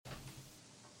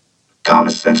Common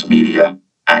Sense Media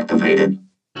activated.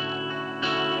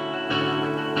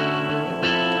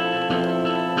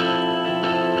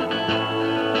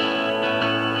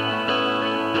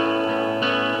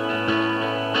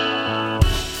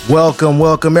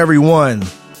 Welcome everyone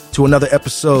to another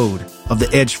episode of the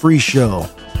Edge Free Show.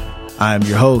 I'm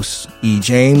your host, E.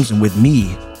 James, and with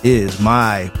me is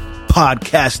my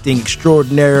podcasting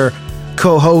extraordinaire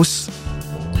co-host.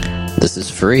 This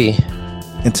is Free.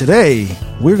 And today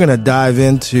we're going to dive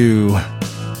into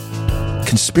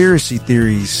conspiracy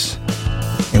theories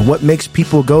and what makes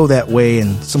people go that way,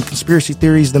 and some conspiracy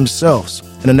theories themselves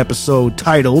in an episode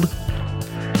titled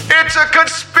It's a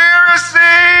Conspiracy!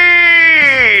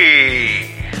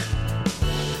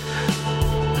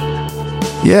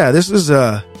 Yeah, this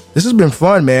has been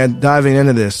fun, man, diving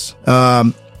into this.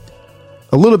 A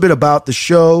little bit about the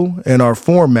show and our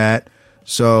format.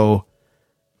 So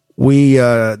we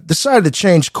decided to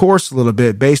change course a little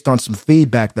bit based on some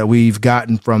feedback that we've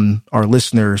gotten from our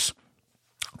listeners,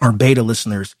 our beta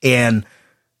listeners. And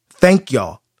thank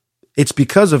y'all. It's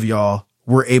because of y'all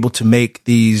we're able to make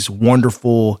these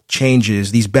wonderful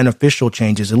changes, these beneficial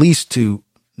changes, at least to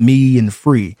me and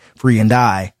Free and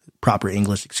I, proper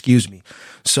English, excuse me.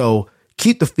 So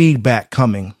keep the feedback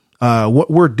coming.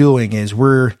 What we're doing is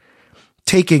we're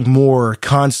taking more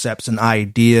concepts and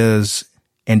ideas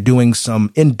and doing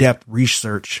some in-depth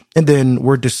research, and then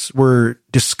we're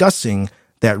discussing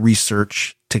that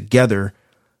research together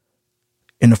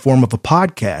in the form of a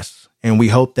podcast. And we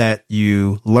hope that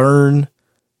you learn,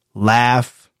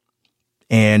 laugh,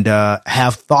 and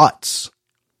have thoughts.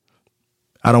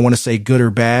 I don't want to say good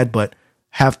or bad, but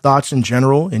have thoughts in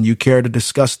general, and you care to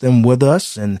discuss them with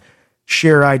us and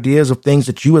share ideas of things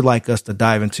that you would like us to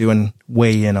dive into and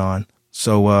weigh in on.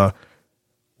 So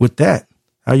with that,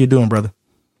 how you doing, brother?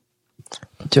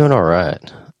 Doing all right.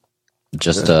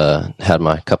 Just had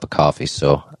my cup of coffee,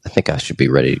 so I think I should be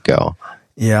ready to go.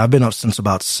 Yeah, I've been up since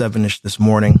about 7-ish this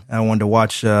morning. I wanted to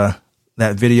watch that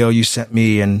video you sent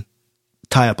me and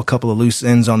tie up a couple of loose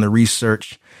ends on the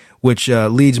research, which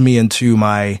leads me into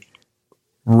my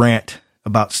rant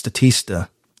about Statista.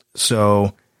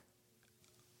 So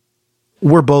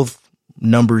we're both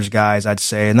numbers guys, I'd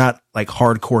say, not like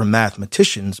hardcore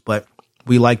mathematicians, but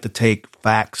we like to take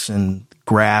facts and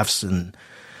graphs and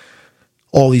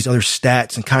all these other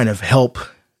stats and kind of help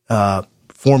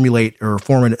formulate or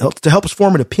to help us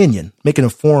form an opinion, make an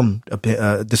informed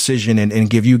decision, and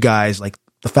give you guys like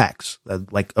the facts,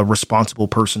 like a responsible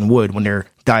person would when they're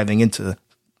diving into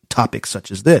topics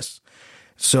such as this.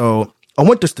 So I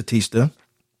went to Statista,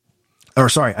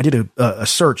 I did a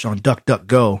search on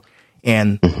DuckDuckGo,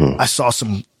 and I saw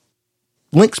some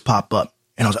links pop up,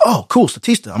 and I was like, oh, cool,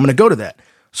 Statista, I'm going to go to that.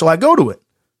 So I go to it,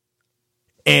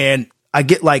 and I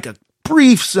get like a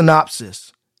brief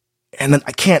synopsis, and then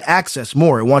I can't access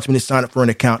more. It wants me to sign up for an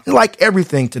account. And like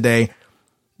everything today,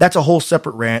 that's a whole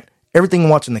separate rant. Everything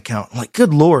wants an account. I'm like,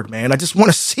 good Lord, man, I just want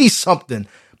to see something.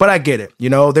 But I get it. You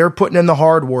know, they're putting in the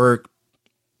hard work,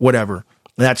 whatever.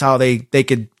 And that's how they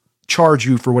could charge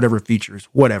you for whatever features,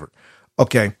 whatever.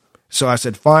 Okay. So I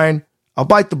said, fine, I'll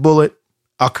bite the bullet.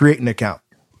 I'll create an account.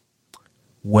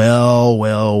 Well.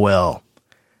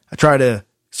 I try to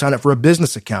sign up for a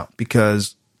business account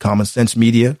because Common Sense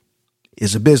Media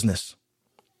is a business.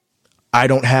 I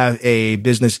don't have a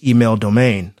business email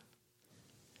domain.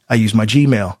 I use my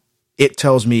Gmail. It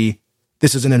tells me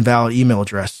this is an invalid email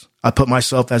address. I put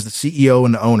myself as the CEO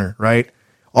and the owner, right?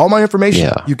 All my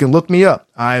information, You can look me up.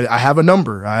 I have a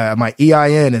number. My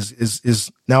EIN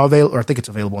is now available, or I think it's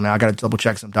available now. I got to double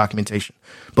check some documentation.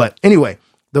 But anyway,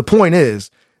 the point is,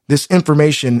 this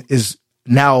information is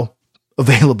now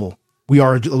available. We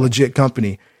are a legit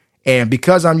company. And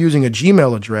because I'm using a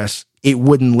Gmail address, it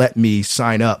wouldn't let me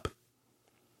sign up.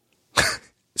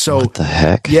 So what the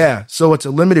heck? Yeah. So it's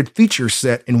a limited feature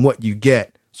set in what you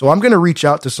get. So I'm going to reach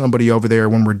out to somebody over there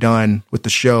when we're done with the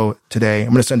show today. I'm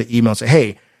going to send an email and say,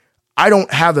 hey, I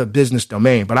don't have a business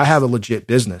domain, but I have a legit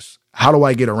business. How do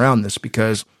I get around this?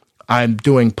 Because I'm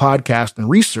doing podcast and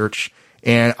research,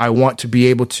 and I want to be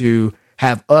able to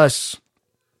have us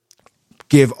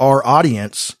give our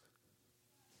audience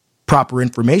proper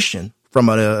information from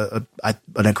an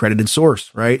accredited source,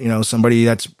 right? You know, somebody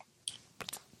that's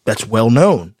well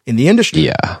known in the industry.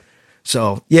 Yeah.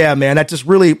 So yeah, man, that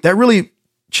really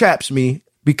chaps me,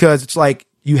 because it's like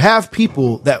you have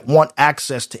people that want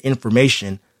access to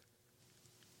information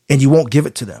and you won't give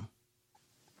it to them.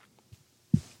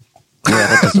 Yeah,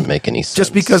 that doesn't make any sense.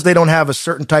 Just because they don't have a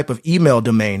certain type of email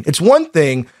domain. It's one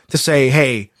thing to say,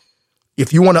 hey,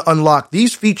 if you want to unlock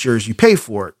these features, you pay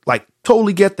for it. Like,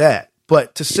 totally get that.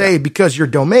 But to say because your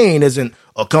domain isn't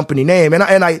a company name, and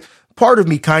I part of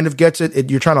me kind of gets it.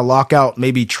 You're trying to lock out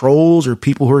maybe trolls or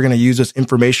people who are going to use this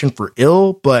information for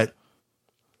ill, but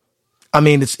I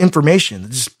mean, it's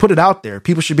information. Just put it out there.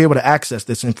 People should be able to access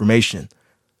this information.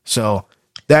 So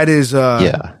that is,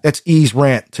 that's E's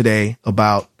rant today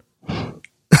about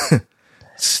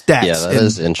stats. Yeah, that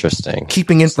is interesting.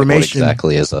 Keeping information. What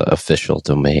exactly is an official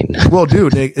domain? Well,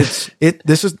 dude,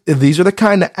 these are the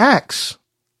kind of acts,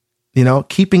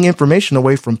 keeping information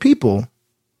away from people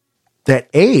that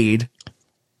aid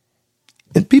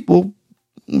in people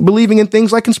believing in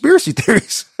things like conspiracy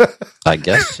theories. I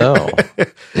guess so.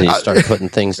 And you start putting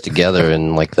things together,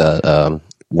 and like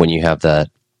when you have that,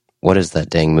 what is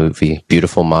that dang movie,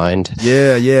 Beautiful Mind?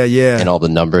 Yeah. And all the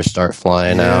numbers start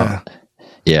flying out.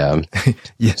 Yeah.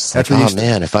 Yes. That's like,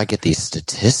 man, if I get these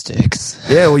statistics.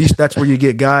 Yeah, well, that's where you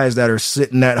get guys that are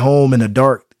sitting at home in the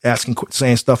dark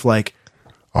saying stuff like,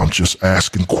 I'm just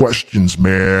asking questions,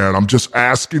 man. I'm just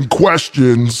asking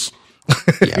questions.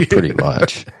 Yeah, pretty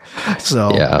much.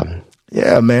 So,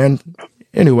 yeah, man.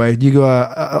 Anyway, you go.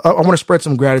 I want to spread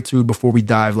some gratitude before we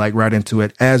dive right into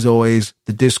it. As always,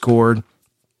 the Discord.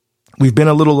 We've been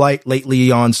a little light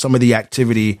lately on some of the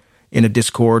activity in the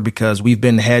Discord because we've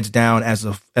been heads down as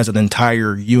an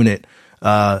entire unit.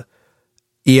 EFS,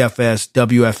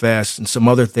 WFS, and some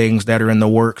other things that are in the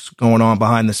works going on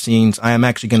behind the scenes. I am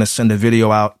actually going to send a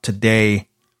video out today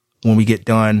when we get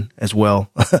done as well.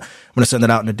 I'm going to send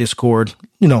it out in the Discord,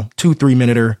 2-3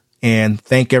 minute, and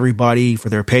thank everybody for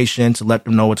their patience and let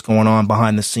them know what's going on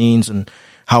behind the scenes and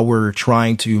how we're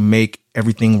trying to make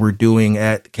everything we're doing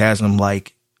at the Chasm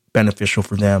beneficial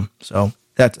for them. So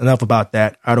that's enough about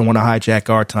that. I don't want to hijack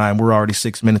our time. We're already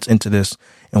 6 minutes into this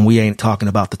and we ain't talking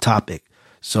about the topic.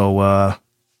 So,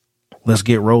 let's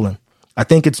get rolling. I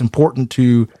think it's important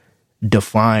to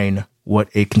define what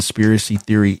a conspiracy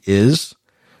theory is.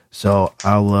 So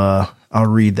I'll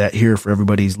read that here for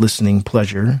everybody's listening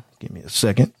pleasure. Give me a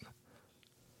second.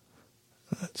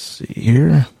 Let's see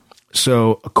here.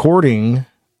 So according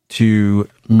to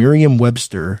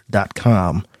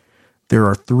Merriam-Webster.com, there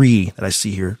are 3 that I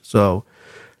see here. So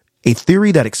a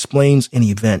theory that explains an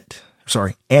event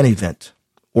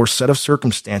or set of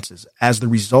circumstances as the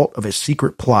result of a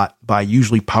secret plot by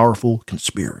usually powerful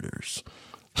conspirators.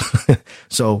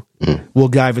 So we'll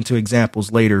dive into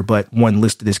examples later, but one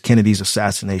listed is Kennedy's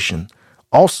assassination.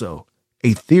 Also,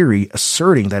 a theory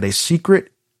asserting that a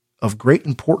secret of great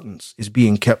importance is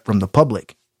being kept from the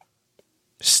public.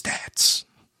 Stats.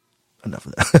 Enough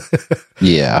of that.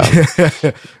 Yeah.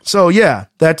 So yeah,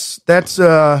 that's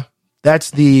the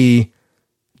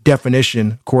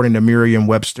definition according to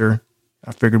Merriam-Webster.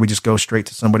 I figured we just go straight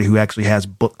to somebody who actually has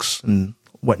books and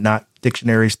whatnot,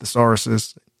 dictionaries,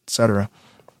 thesauruses, etc.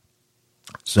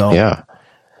 So, yeah.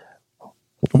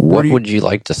 What would you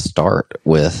like to start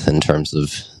with in terms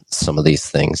of some of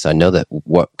these things? I know that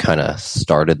what kind of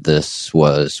started this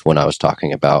was when I was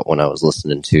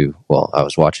listening to, I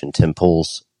was watching Tim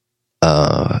Pool's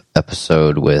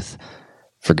episode with,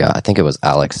 I think it was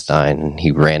Alex Stein.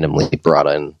 He randomly brought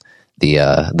in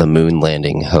the moon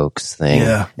landing hoax thing.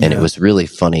 And it was really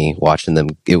funny watching them.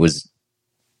 It was,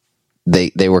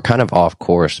 they were kind of off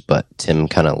course, but Tim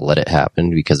kind of let it happen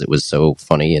because it was so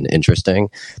funny and interesting,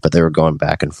 but they were going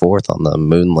back and forth on the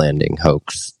moon landing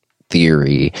hoax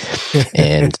theory.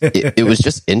 And it was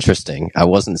just interesting. I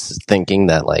wasn't thinking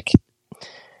that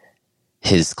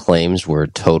his claims were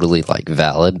totally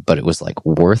valid, but it was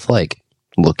worth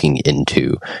looking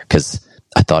into because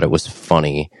I thought it was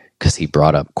funny because he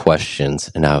brought up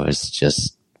questions and I was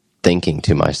just thinking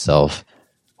to myself,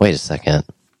 wait a second,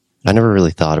 I never really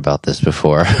thought about this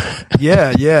before.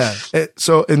 Yeah.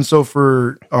 So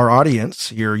for our audience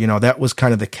here, that was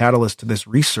kind of the catalyst to this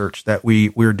research that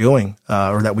we're doing,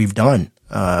 or that we've done.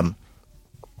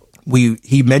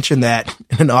 He mentioned that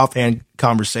in an offhand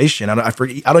conversation. I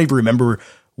don't even remember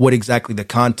what exactly the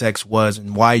context was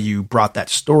and why you brought that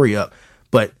story up,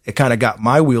 but it kind of got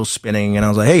my wheels spinning and I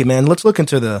was like, hey man, let's look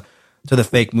into the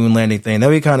fake moon landing thing.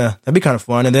 That'd be kind of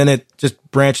fun. And then it just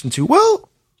branched into, well,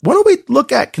 why don't we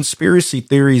look at conspiracy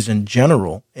theories in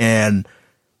general and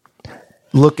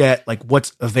look at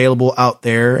what's available out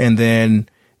there, and then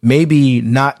maybe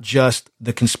not just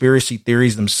the conspiracy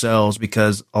theories themselves,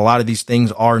 because a lot of these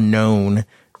things are known,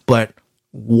 but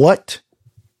what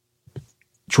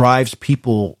drives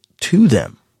people to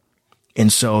them.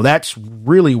 And so that's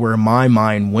really where my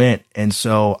mind went. And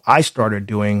so I started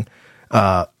doing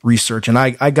research, and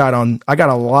I got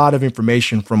a lot of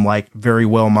information from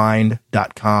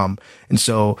verywellmind.com. And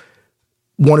so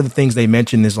one of the things they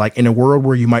mentioned is in a world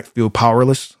where you might feel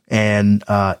powerless and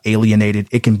alienated,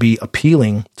 it can be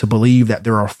appealing to believe that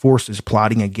there are forces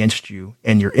plotting against you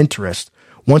and your interests.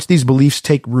 Once these beliefs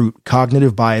take root,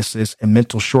 cognitive biases and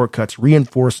mental shortcuts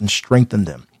reinforce and strengthen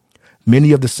them.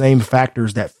 Many of the same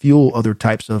factors that fuel other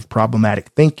types of problematic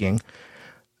thinking,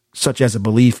 such as a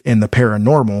belief in the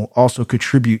paranormal, also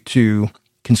contribute to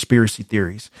conspiracy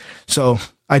theories. So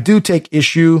I do take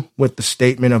issue with the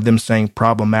statement of them saying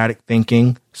problematic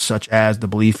thinking, such as the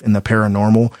belief in the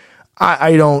paranormal.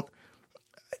 I don't,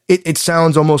 it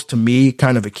sounds almost to me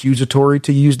kind of accusatory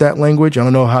to use that language. I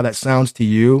don't know how that sounds to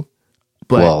you.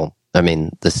 But, well, I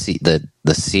mean, the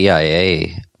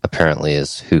CIA apparently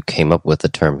is who came up with the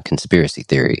term conspiracy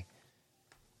theory.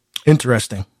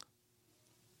 Interesting.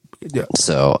 Yeah.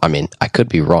 So, I mean, I could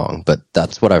be wrong, but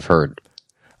that's what I've heard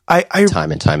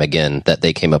time and time again, that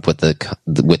they came up with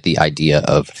the idea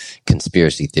of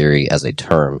conspiracy theory as a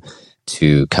term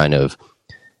to kind of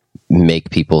make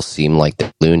people seem like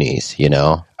the loonies, you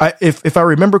know? If I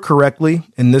remember correctly,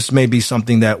 and this may be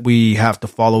something that we have to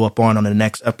follow up on the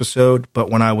next episode, but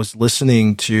when I was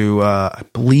listening to, I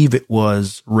believe it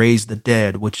was Raise the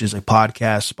Dead, which is a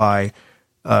podcast by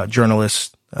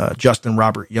journalist Justin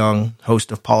Robert Young,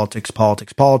 host of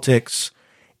Politics,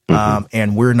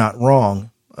 and We're Not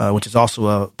Wrong, which is also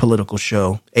a political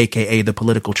show, aka the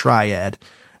Political Triad,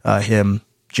 him,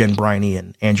 Jen Briney,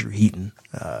 and Andrew Heaton.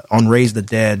 On Raise the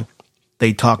Dead,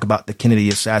 they talk about the Kennedy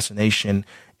assassination,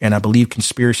 and I believe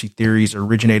conspiracy theories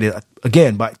originated,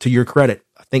 again, to your credit,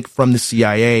 I think from the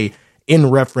CIA, in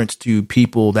reference to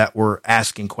people that were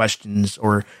asking questions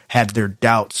or had their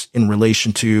doubts in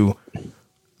relation to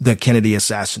the Kennedy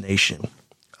assassination.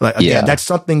 Again, that's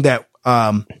something that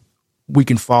we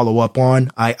can follow up on.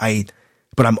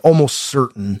 But I'm almost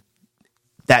certain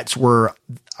that's where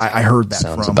I heard that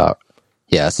from.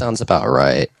 It sounds about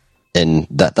right. And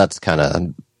that's kind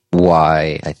of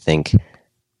why I think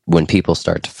when people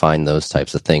start to find those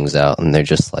types of things out and they're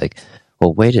just like,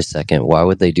 well, wait a second, why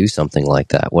would they do something like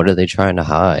that? What are they trying to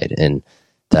hide? And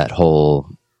that whole,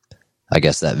 I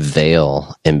guess, that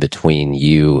veil in between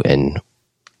you and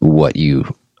the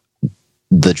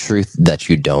truth that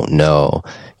you don't know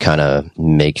kind of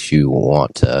makes you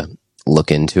want to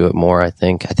look into it more, I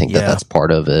think. I think that's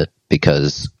part of it,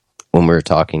 because when we were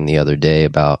talking the other day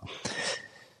about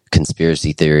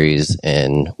conspiracy theories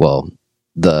and, well,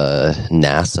 the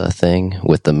NASA thing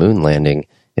with the moon landing,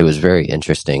 it was very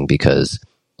interesting because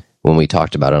when we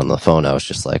talked about it on the phone, I was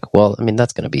just like, well, I mean,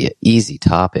 that's going to be an easy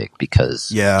topic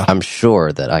because I'm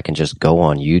sure that I can just go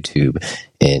on YouTube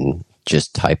and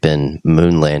just type in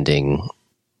moon landing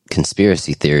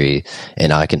conspiracy theory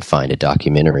and I can find a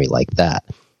documentary like that.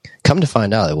 Come to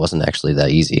find out, it wasn't actually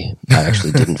that easy. I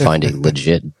actually didn't find a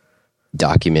legit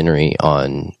documentary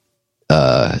on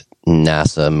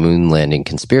NASA moon landing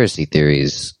conspiracy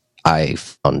theories. I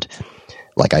found,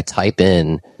 like, I type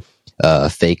in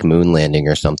fake moon landing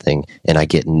or something, and I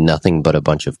get nothing but a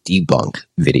bunch of debunk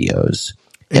videos.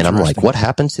 And I'm like, what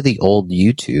happened to the old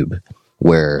YouTube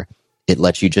where it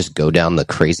lets you just go down the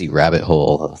crazy rabbit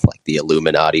hole of like the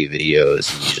Illuminati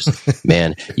videos? And you just,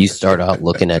 man, you start out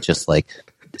looking at just like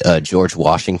George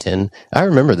Washington. I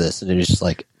remember this, and it was just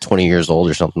like 20 years old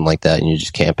or something like that, and you're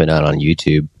just camping out on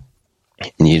YouTube,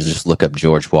 and you just look up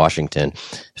George Washington.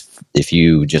 If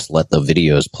you just let the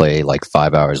videos play, like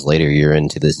 5 hours later, you're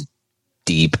into this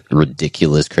deep,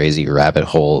 ridiculous, crazy rabbit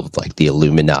hole of like the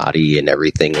Illuminati and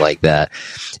everything like that.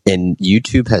 And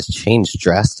YouTube has changed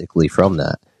drastically from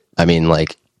that. I mean,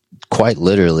 like, quite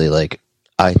literally, like,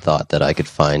 I thought that I could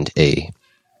find a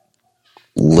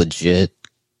legit,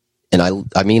 and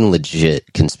I mean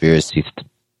legit, conspiracy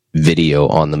video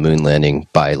on the moon landing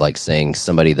by, like, saying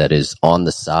somebody that is on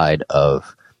the side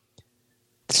of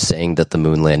saying that the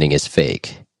moon landing is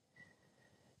fake.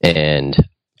 And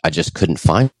I just couldn't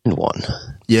find one.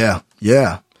 Yeah.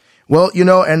 Well, you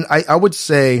know, and I would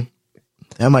say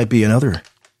that might be another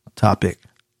topic.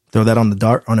 Throw that on a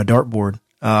dartboard.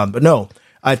 But no,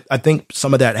 I think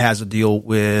some of that has to deal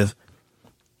with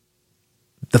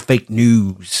the fake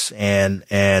news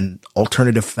and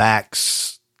alternative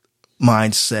facts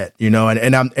mindset, you know,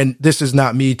 and this is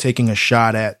not me taking a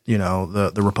shot at, you know,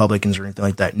 the Republicans or anything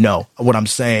like that. No, what I'm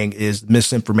saying is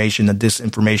misinformation and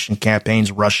disinformation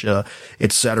campaigns, Russia,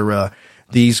 etc.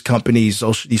 These companies,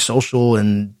 these social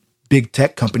and big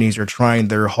tech companies are trying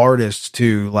their hardest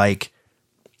to like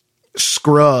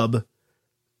scrub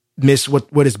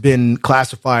what has been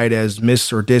classified as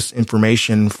mis or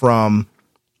disinformation from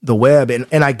the web.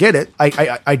 And I get it.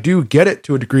 I do get it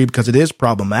to a degree because it is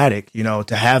problematic, you know,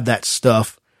 to have that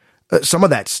stuff, some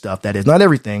of that stuff, that is not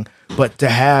everything, but to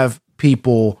have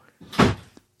people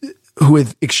who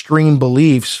with extreme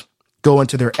beliefs go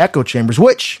into their echo chambers,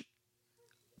 which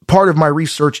part of my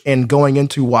research and going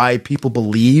into why people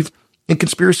believe in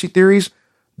conspiracy theories,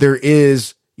 there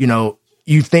is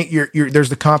you think there's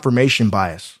the confirmation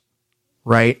bias,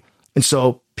 right? And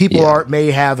so people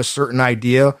may have a certain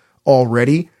idea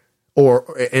already,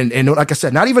 and like I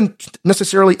said, not even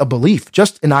necessarily a belief,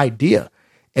 just an idea.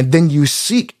 And then you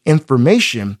seek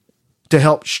information to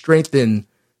help strengthen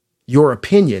your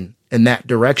opinion in that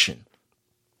direction.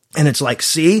 And it's like,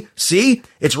 see,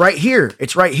 it's right here.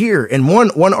 It's right here. And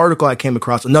one article I came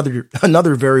across,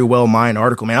 another very well mined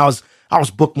article, man. I was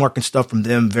bookmarking stuff from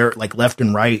them very like left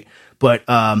and right. But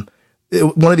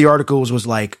one of the articles was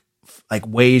like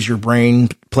ways your brain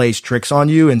plays tricks on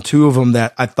you. And two of them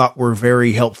that I thought were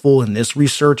very helpful in this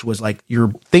research was like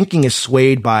your thinking is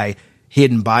swayed by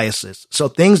hidden biases. So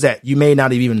things that you may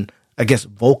not even, I guess,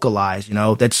 vocalize,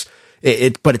 that's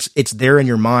it, but it's there in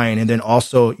your mind. And then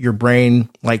also your brain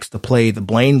likes to play the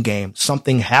blame game.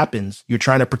 Something happens. You're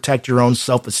trying to protect your own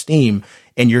self-esteem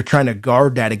and you're trying to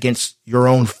guard that against your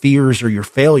own fears or your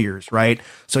failures. Right.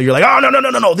 So you're like, oh,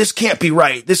 no. This can't be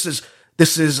right. This is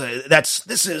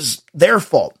their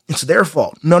fault. It's their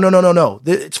fault. No.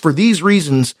 It's for these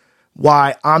reasons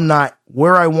why I'm not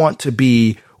where I want to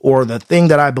be, or the thing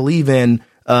that I believe in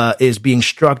is being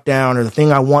struck down, or the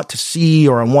thing I want to see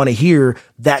or I want to hear,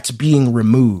 that's being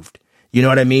removed. You know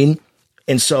what I mean?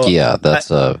 And so that's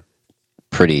a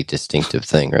pretty distinctive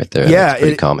thing right there. Yeah, that's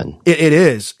pretty common. It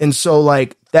is. And so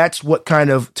like that's what kind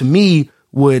of to me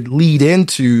would lead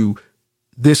into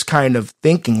this kind of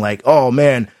thinking, like, oh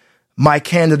man, my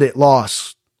candidate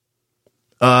lost.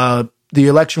 The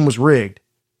election was rigged,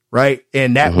 right?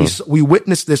 And that we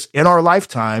witnessed this in our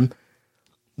lifetime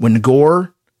when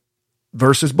Gore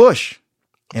versus Bush.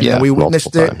 And then we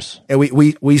witnessed it times. And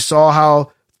we saw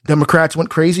how Democrats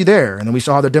went crazy there. And then we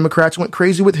saw how the Democrats went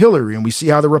crazy with Hillary, and we see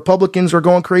how the Republicans are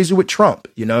going crazy with Trump,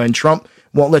 and Trump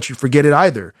won't let you forget it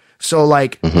either. So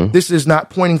like, this is not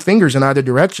pointing fingers in either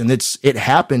direction. It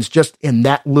happens just in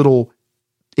that little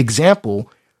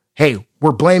example. Hey,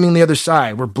 we're blaming the other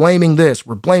side. We're blaming this.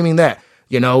 We're blaming that.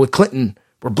 With Clinton,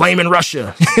 we're blaming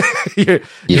Russia.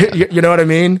 You know what I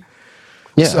mean?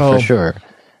 Yeah, for sure.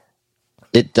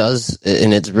 It does.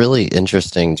 And it's really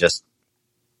interesting, just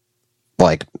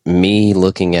like me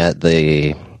looking at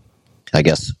I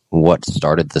guess what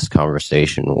started this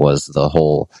conversation was the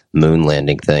whole moon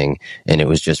landing thing. And it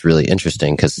was just really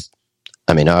interesting because,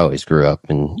 I always grew up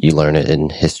and you learn it in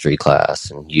history class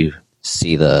and you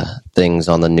see the things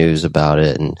on the news about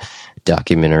it and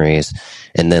documentaries.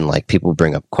 And then like people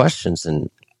bring up questions, and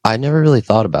I never really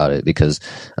thought about it because,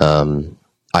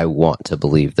 I want to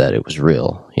believe that it was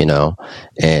real,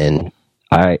 and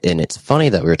it's funny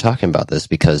that we were talking about this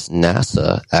because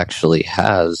NASA actually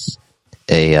has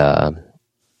I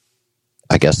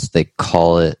guess they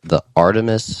call it the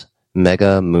Artemis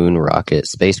Mega Moon Rocket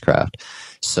spacecraft.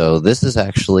 So this is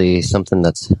actually something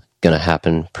that's going to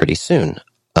happen pretty soon.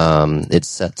 It's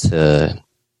set to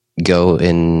go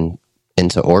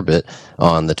into orbit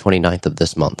on the 29th of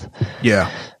this month.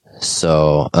 Yeah.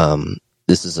 So,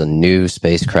 this is a new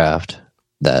spacecraft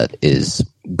that is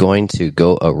going to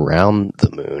go around the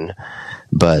moon,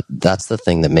 but that's the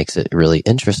thing that makes it really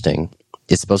interesting.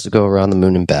 It's supposed to go around the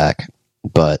moon and back,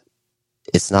 but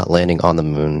it's not landing on the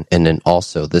moon. And then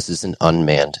also, this is an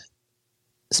unmanned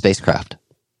spacecraft.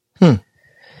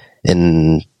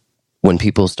 And when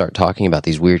people start talking about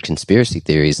these weird conspiracy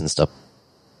theories and stuff,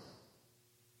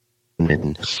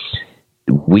 and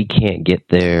we can't get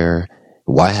there,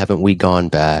 why haven't we gone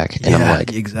back? And I'm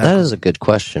like, that is a good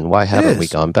question. Why haven't we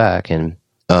gone back? And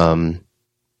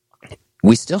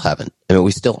we still haven't.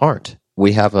 We still aren't.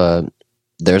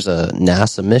 There's a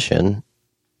NASA mission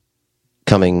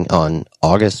coming on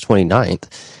August 29th,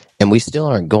 and we still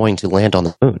aren't going to land on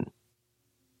the moon.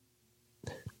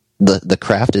 The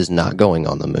craft is not going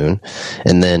on the moon,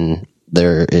 and then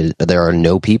there are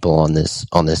no people on this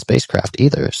spacecraft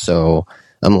either. So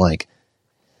I'm like,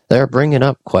 they're bringing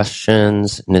up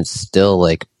questions, and it's still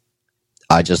like,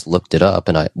 I just looked it up,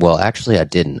 and I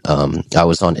didn't. I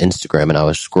was on Instagram, and I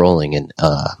was scrolling, and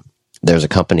there's a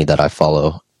company that I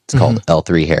follow. It's called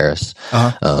L3 Harris.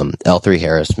 L3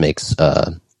 Harris makes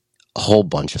a whole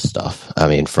bunch of stuff.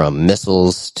 From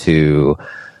missiles to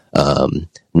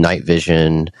night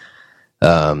vision.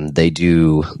 They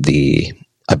do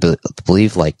I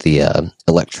believe like the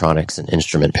electronics and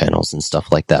instrument panels and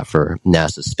stuff like that for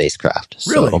NASA's spacecraft.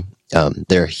 Really? So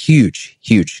they're a huge,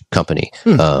 huge company,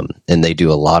 and they do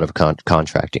a lot of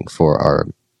contracting for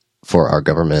our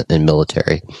government and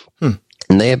military.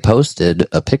 And they had posted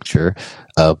a picture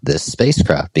of this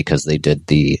spacecraft because they did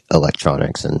the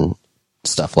electronics and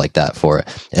stuff like that for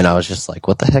it. And I was just like,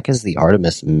 what the heck is the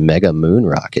Artemis Mega Moon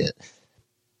Rocket?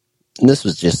 And this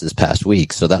was just this past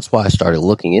week. So that's why I started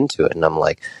looking into it. And I'm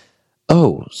like,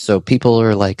 oh, so people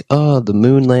are like, oh, the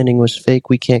moon landing was fake,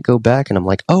 we can't go back. And I'm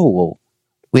like, oh, well,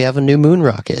 we have a new moon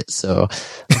rocket. So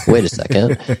wait a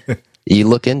second. You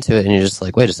look into it and you're just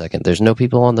like, wait a second, there's no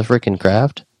people on the freaking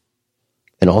craft?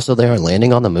 And also they aren't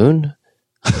landing on the moon?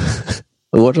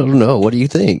 What, I don't know. What do you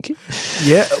think?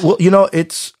 Yeah, well,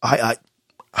 it's I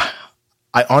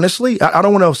honestly I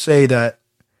don't want to say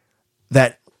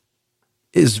that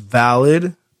is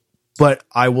valid, but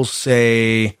I will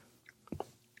say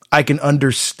I can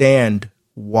understand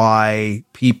why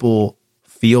people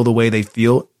feel the way they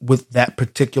feel with that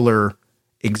particular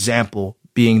example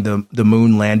being the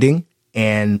moon landing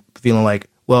and feeling like,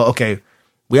 well, okay,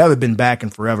 we haven't been back in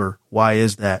forever. Why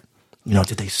is that?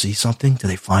 Did they see something? Did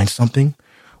they find something?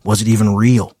 Was it even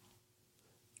real?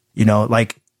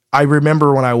 Like I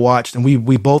remember when I watched, and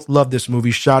we both loved this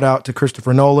movie. Shout out to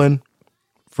Christopher Nolan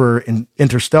for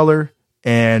Interstellar,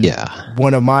 and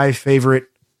one of my favorite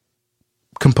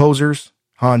composers,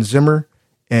 Hans Zimmer,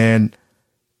 and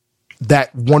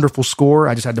that wonderful score.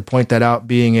 I just had to point that out,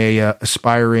 being a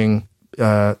aspiring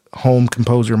home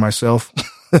composer myself.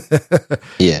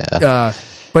 Yeah.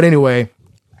 But anyway,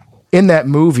 in that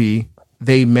movie,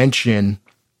 they mention,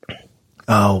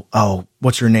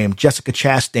 what's her name? Jessica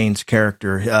Chastain's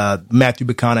character, Matthew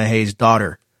McConaughey's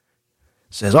daughter,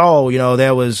 says,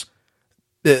 there was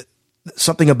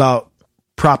something about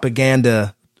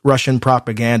propaganda, Russian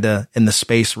propaganda in the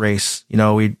space race.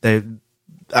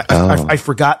 I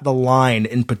forgot the line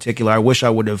in particular. I wish I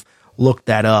would have looked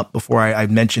that up before I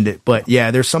mentioned it. But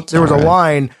yeah, there was a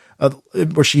line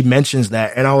where she mentions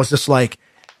that, and I was just like,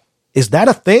 is that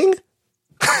a thing?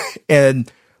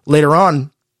 And later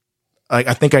on,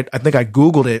 I think I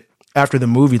Googled it after the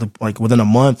movie, like within a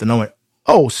month, and I went,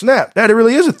 oh snap, that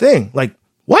really is a thing. Like,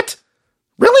 what?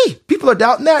 Really? People are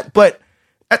doubting that? But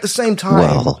at the same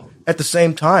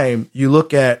time, you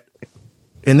look at,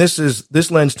 and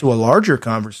this lends to a larger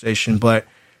conversation, but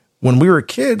when we were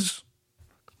kids,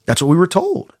 that's what we were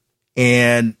told.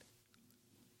 And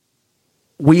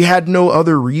we had no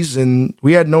reason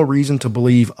to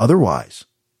believe otherwise.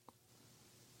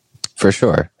 For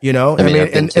sure. I mean,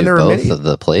 I've been to there both are many of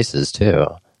the places too.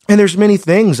 And there's many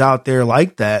things out there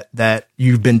like that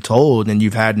you've been told and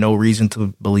you've had no reason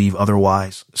to believe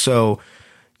otherwise. So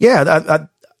yeah,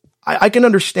 I can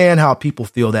understand how people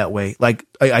feel that way. Like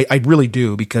I really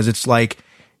do, because it's like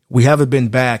we haven't been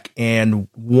back, and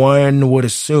one would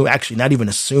assume, actually not even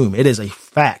assume, it is a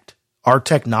fact. Our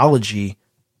technology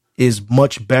is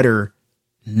much better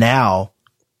now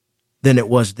than it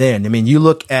was then. I mean, you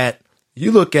look at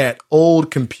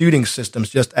old computing systems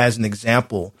just as an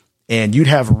example, and you'd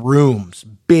have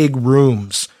big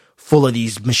rooms full of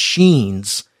these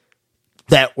machines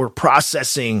that were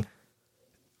processing,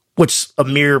 which a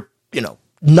mere,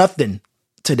 nothing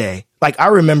today. Like I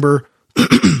remember,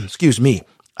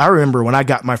 I remember when I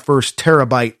got my first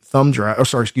terabyte thumb drive,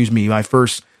 my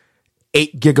first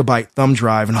 8 gigabyte thumb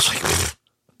drive. And I was like,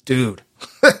 dude,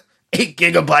 8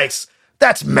 gigabytes,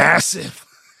 that's massive.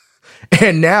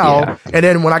 And now, and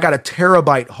then when I got a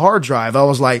terabyte hard drive, I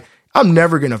was like, I'm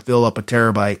never going to fill up a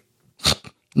terabyte.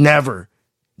 Never.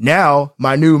 Now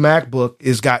my new MacBook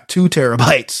has got 2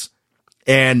 terabytes,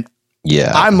 and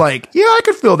I'm like, I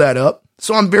could fill that up.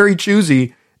 So I'm very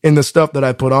choosy in the stuff that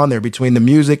I put on there, between the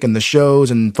music and the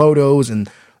shows and photos and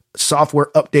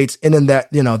software updates. And then that,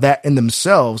 that in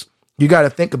themselves, you got to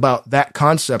think about that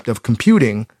concept of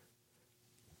computing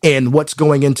and what's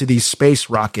going into these space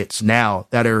rockets now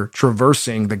that are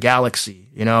traversing the galaxy,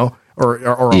 or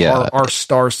our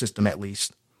star system at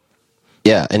least.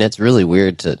 Yeah, and it's really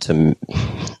weird to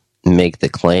make the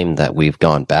claim that we've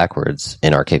gone backwards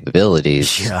in our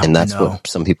capabilities, and that's what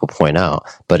some people point out.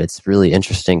 But it's really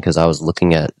interesting, because I was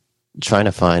looking at trying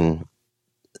to find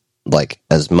like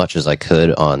as much as I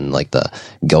could on like the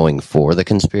going for the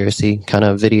conspiracy kind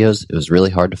of videos. It was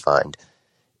really hard to find.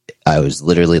 I was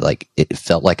literally like, it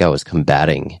felt like I was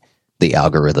combating the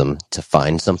algorithm to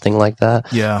find something like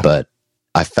that. Yeah. But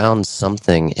I found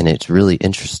something, and it's really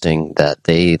interesting that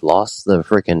they lost the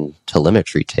freaking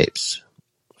telemetry tapes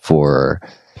for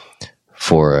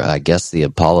I guess the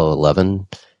Apollo 11,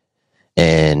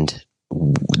 and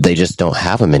they just don't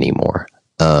have them anymore.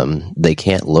 They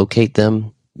can't locate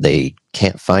them. They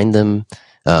can't find them.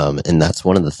 And that's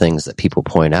one of the things that people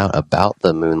point out about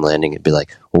the moon landing. It'd be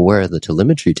like, well, where are the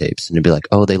telemetry tapes? And it'd be like,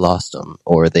 oh, they lost them,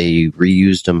 or they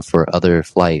reused them for other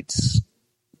flights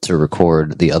to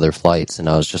record the other flights. And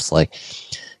I was just like,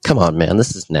 come on, man,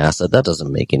 this is NASA. That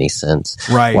doesn't make any sense.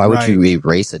 Right. Why would you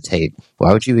erase a tape?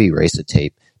 Why would you erase a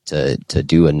tape to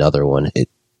do another one?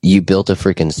 You built a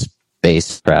freaking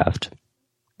spacecraft.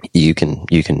 You can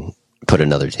put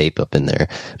another tape up in there.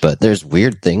 But there's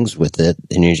weird things with it,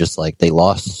 and you're just like, they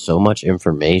lost so much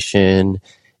information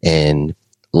and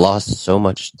lost so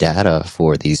much data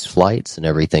for these flights and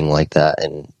everything like that,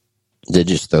 and they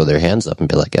just throw their hands up and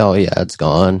be like, oh yeah, it's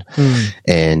gone.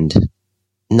 And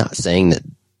not saying that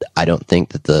I don't think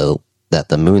that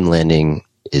the moon landing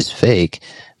is fake,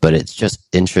 but it's just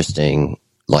interesting,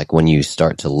 like when you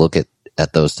start to look at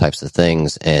those types of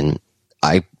things. And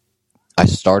I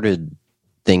started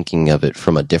thinking of it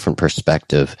from a different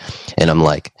perspective, and I'm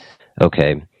like,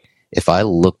 okay, if I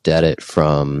looked at it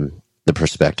from the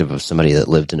perspective of somebody that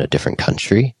lived in a different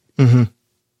country,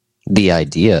 the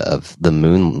idea of the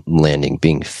moon landing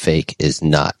being fake is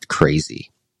not crazy.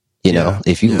 You know,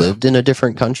 if you lived in a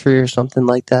different country or something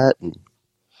like that,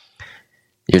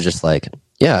 you're just like,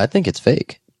 yeah, I think it's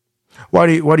fake. Why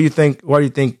do you think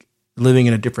living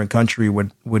in a different country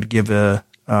would give a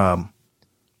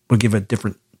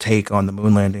different take on the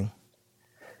moon landing?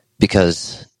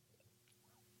 Because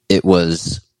it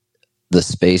was the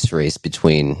space race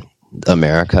between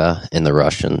America and the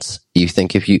Russians. You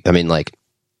think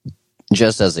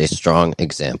just as a strong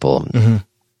example,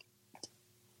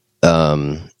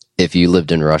 if you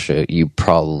lived in Russia, you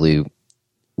probably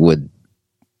would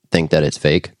think that it's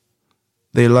fake.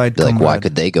 They lied. Like, why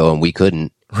could they go and we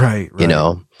couldn't? Right. You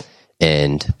know?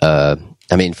 And,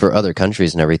 for other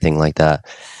countries and everything like that,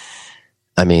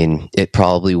 it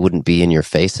probably wouldn't be in your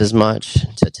face as much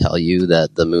to tell you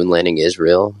that the moon landing is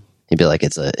real. You'd be like,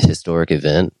 it's a historic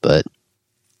event, but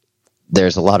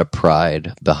there's a lot of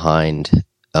pride behind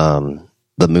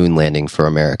the moon landing for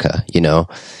America, you know,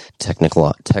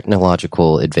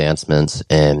 technological advancements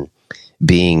and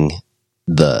being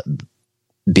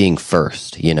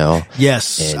first, you know.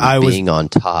 Yes, and being on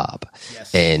top.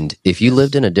 Yes. And if you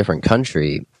lived in a different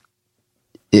country,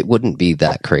 it wouldn't be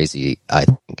that crazy, I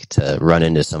think, to run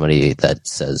into somebody that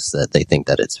says that they think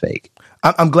that it's fake.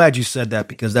 I'm glad you said that,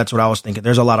 because that's what I was thinking.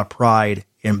 There's a lot of pride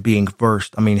in being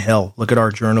first. I mean, hell, look at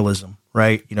our journalism,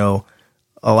 right? You know,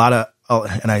 a lot of,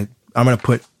 and I'm going to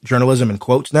put journalism in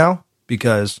quotes now,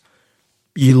 because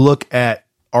you look at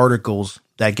articles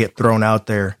that get thrown out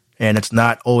there, and it's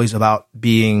not always about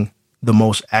being the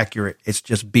most accurate. It's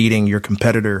just beating your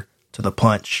competitor to the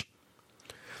punch.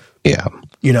 Yeah.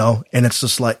 You know, and it's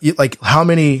just like how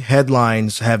many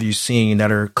headlines have you seen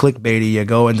that are clickbaity? You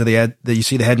go into you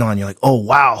see the headline, you're like, oh,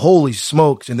 wow, holy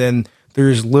smokes. And then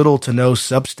there's little to no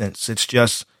substance. It's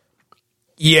just,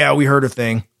 yeah, we heard a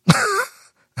thing.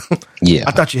 Yeah.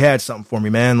 I thought you had something for me,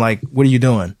 man. Like, what are you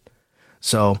doing?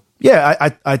 So,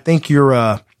 yeah, I think you're,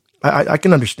 I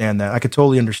can understand that. I could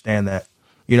totally understand that,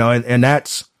 you know, and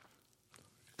that's,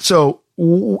 so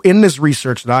in this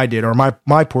research that I did, or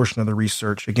my portion of the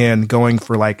research, again, going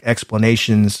for like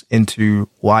explanations into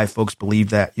why folks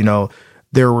believe that, you know,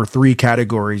 there were three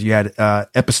categories. You had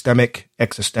epistemic,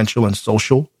 existential, and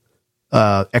social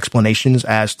explanations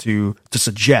as to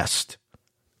suggest,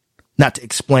 not to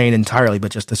explain entirely,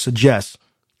 but just to suggest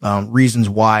reasons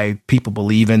why people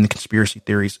believe in the conspiracy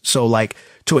theories. So like,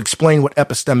 to explain what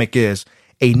epistemic is,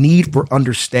 a need for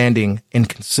understanding and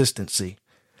consistency.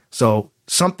 So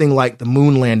something like the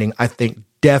moon landing, I think,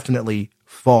 definitely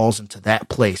falls into that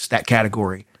place, that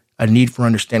category. A need for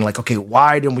understanding, like, okay,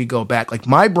 why didn't we go back? Like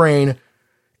my brain,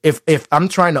 if I'm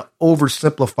trying to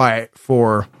oversimplify it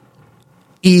for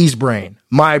E's brain,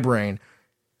 my brain,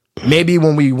 maybe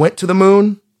when we went to the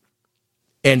moon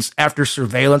and after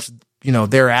surveillance, you know,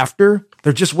 thereafter,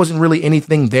 there just wasn't really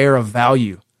anything there of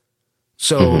value.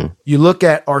 So you look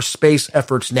at our space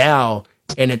efforts now,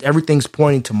 and everything's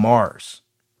pointing to Mars.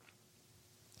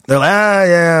 They're like,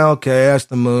 yeah, okay, that's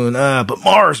the moon. But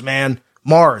Mars, man,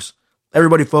 Mars.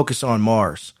 Everybody focus on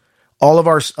Mars. A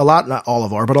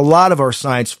lot of our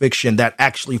science fiction that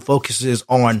actually focuses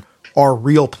on our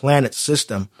real planet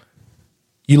system.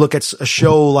 You look at a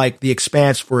show like The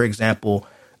Expanse, for example,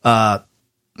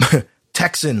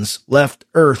 Texans left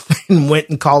Earth and went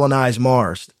and colonized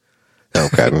Mars.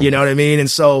 Okay. You know what I mean?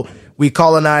 And so we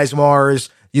colonized Mars.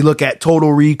 You look at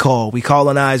Total Recall. We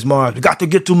colonized Mars. We got to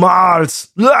get to Mars.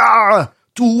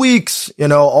 2 weeks. You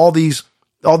know, all this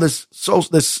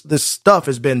stuff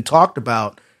has been talked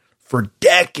about for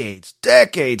decades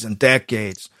and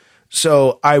decades.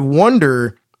 So I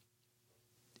wonder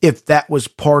if that was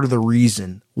part of the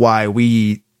reason why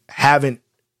we haven't,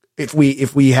 if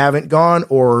we haven't gone,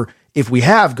 or if we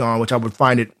have gone, which I would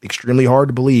find it extremely hard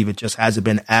to believe, it just hasn't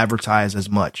been advertised as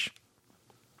much.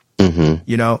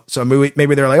 You know, so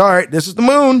maybe they're like, all right, this is the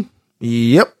moon.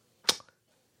 Yep.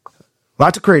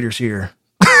 Lots of craters here.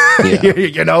 Yeah.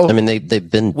 You know, I mean, they've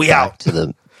been back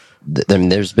to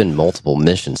there's been multiple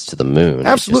missions to the moon.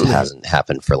 Absolutely. It just hasn't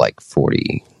happened for like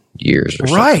 40 years or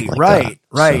something like that.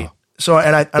 Right. So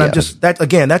I'm just,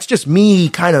 that's just me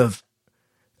kind of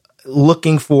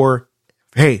looking for,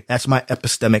 hey, that's my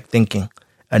epistemic thinking,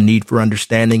 a need for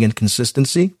understanding and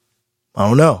consistency. I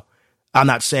don't know. I'm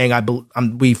not saying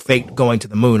we faked going to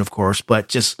the moon, of course, but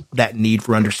just that need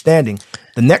for understanding.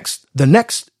 The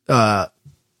next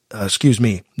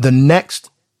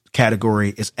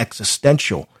category is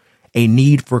existential, a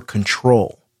need for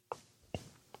control.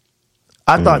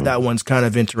 I thought that one's kind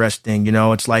of interesting. You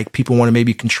know, it's like people want to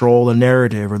maybe control the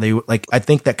narrative, or I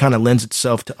think that kind of lends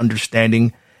itself to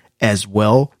understanding as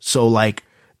well. So like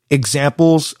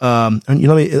examples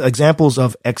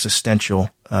of existential.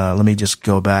 Let me just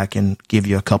go back and give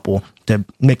you a couple to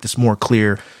make this more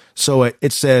clear. So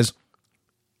it says,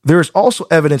 there is also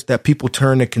evidence that people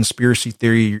turn to conspiracy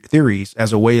theories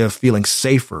as a way of feeling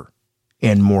safer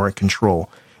and more in control.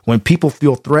 When people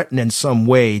feel threatened in some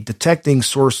way, detecting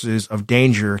sources of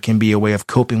danger can be a way of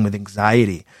coping with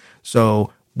anxiety.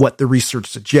 So what the research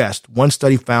suggests, one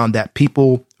study found that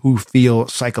people who feel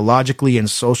psychologically and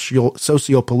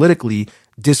sociopolitically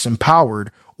disempowered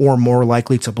or more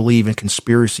likely to believe in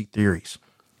conspiracy theories.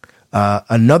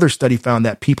 Another study found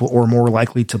that people are more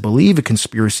likely to believe in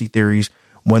conspiracy theories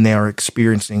when they are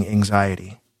experiencing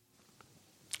anxiety.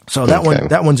 So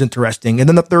that one's interesting. And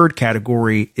then the third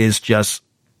category is just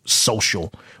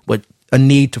social, with a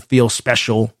need to feel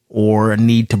special or a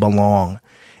need to belong.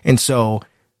 And so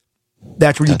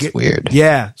that's where you get weird.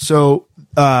 Yeah. So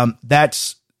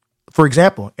that's, for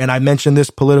example, and I mentioned this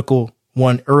political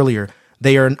one earlier,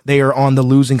 they are on the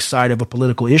losing side of a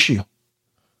political issue.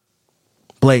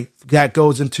 Blake, that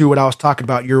goes into what I was talking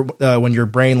about, when your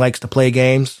brain likes to play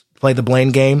the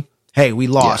blame game. Hey, we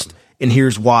lost, and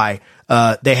here's why.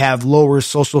 They have lower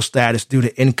social status due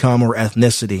to income or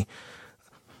ethnicity.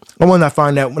 I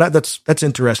find that's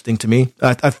interesting to me.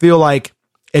 I feel like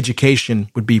education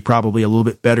would be probably a little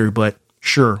bit better, but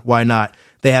sure, why not?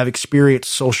 They have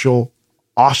experienced social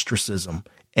ostracism,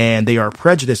 and they are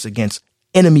prejudiced against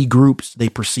enemy groups they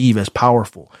perceive as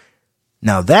powerful.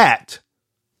 Now that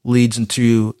leads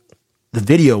into the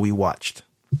video we watched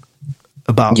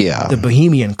about the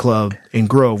Bohemian Club in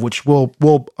Grove, which we'll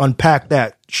unpack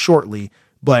that shortly.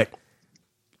 But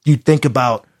you think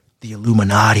about the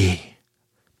Illuminati,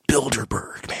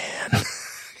 Bilderberg, man.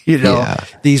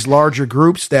 These larger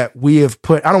groups that we have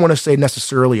put, I don't want to say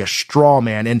necessarily a straw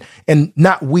man, and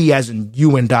not we as in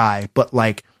you and I, but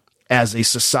like as a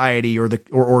society or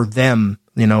them,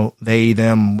 they,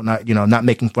 them, not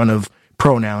making fun of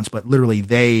pronouns, but literally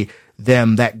they,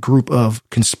 them, that group of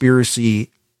conspiracy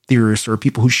theorists or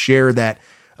people who share that,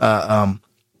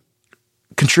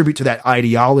 contribute to that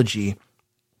ideology,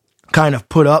 kind of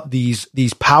put up these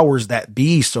powers that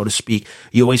be, so to speak.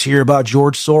 You always hear about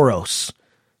George Soros.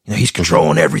 He's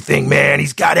controlling everything, man.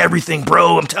 He's got everything,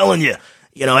 bro. I'm telling you.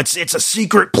 It's a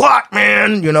secret plot,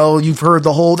 man. You've heard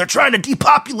they're trying to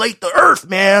depopulate the earth,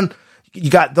 man. You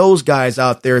got those guys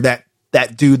out there that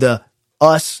do the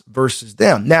us versus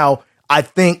them. Now, I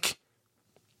think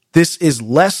this is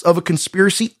less of a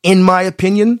conspiracy, in my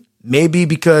opinion, maybe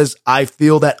because I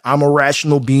feel that I'm a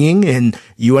rational being, and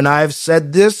you and I have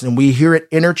said this, and we hear it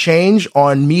interchange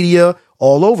on media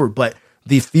all over. But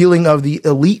the feeling of the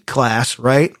elite class,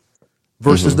 right,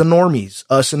 versus the normies,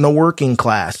 us in the working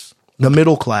class, the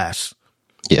middle class.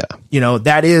 Yeah.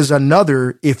 That is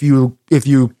another, if you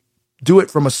do it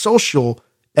from a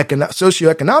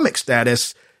socioeconomic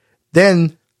status,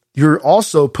 then you're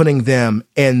also putting them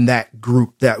in that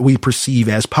group that we perceive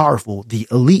as powerful, the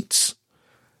elites.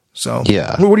 So,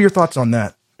 what are your thoughts on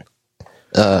that?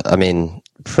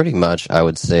 Pretty much I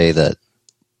would say that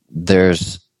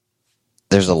there's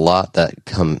a lot that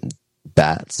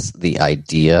combats the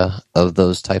idea of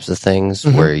those types of things,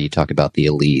 where you talk about the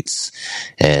elites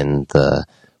and the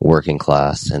working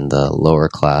class and the lower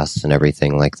class and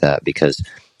everything like that, because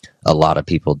a lot of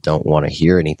people don't want to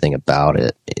hear anything about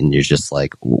it. And you're just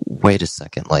like, wait a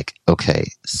second. Like,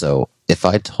 okay, so if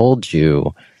I told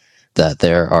you that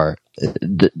there are,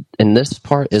 and this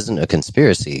part isn't a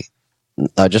conspiracy,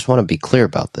 I just want to be clear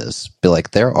about this. Be like,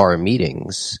 there are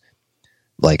meetings,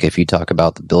 like if you talk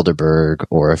about the Bilderberg,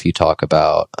 or if you talk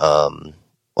about,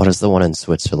 what is the one in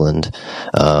Switzerland?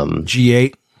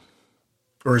 G8?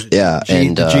 Or is it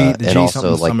and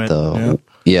also like summit.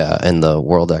 And the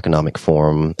World Economic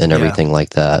Forum and everything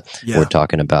like that. Yeah. We're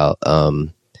talking about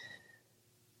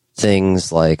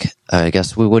things like, I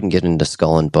guess we wouldn't get into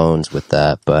skull and bones with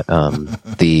that, but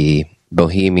the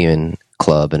Bohemian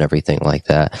Club and everything like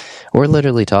that. We're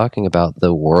literally talking about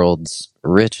the world's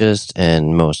richest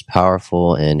and most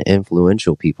powerful and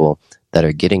influential people that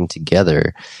are getting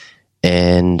together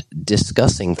and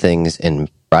discussing things in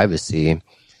privacy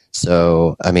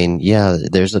So, I mean, yeah,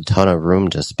 there's a ton of room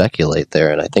to speculate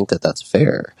there, and I think that that's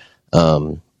fair.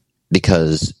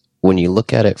 Because when you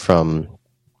look at it from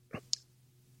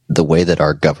the way that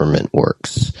our government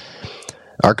works,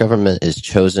 our government is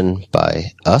chosen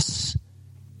by us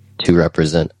to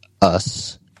represent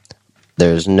us.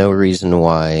 There's no reason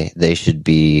why they should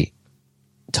be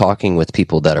talking with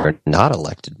people that are not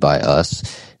elected by us,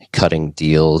 cutting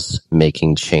deals,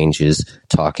 making changes,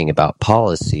 talking about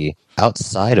policy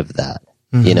outside of that.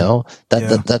 Mm-hmm. You know,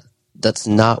 that's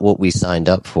not what we signed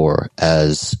up for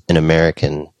as an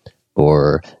American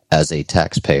or as a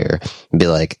taxpayer. Be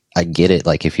like, I get it.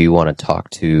 Like, if you want to talk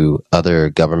to other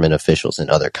government officials in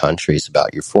other countries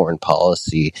about your foreign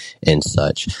policy and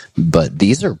such, but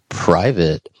these are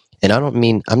private. And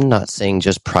I'm not saying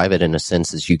just private in a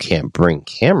sense as you can't bring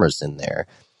cameras in there.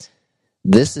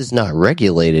 This is not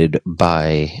regulated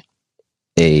by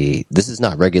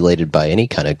any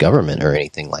kind of government or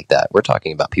anything like that. We're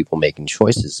talking about people making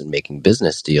choices and making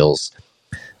business deals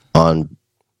on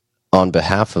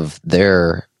behalf of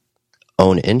their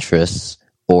own interests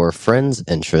or friends'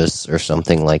 interests or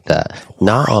something like that,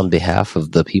 not on behalf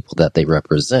of the people that they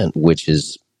represent, which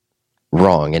is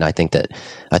wrong. And I think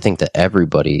that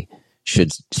everybody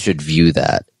should view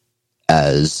that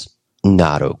as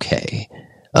not okay.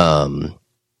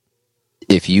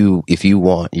 If you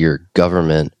want your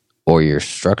government or your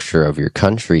structure of your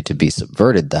country to be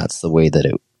subverted, that's the way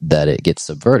that it gets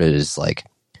subverted. Is like,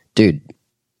 dude,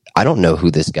 I don't know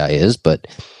who this guy is, but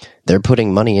they're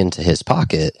putting money into his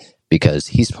pocket because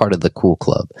he's part of the cool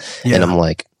club. Yeah. And I'm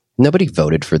like, nobody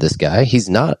voted for this guy. He's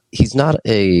not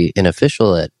an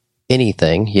official at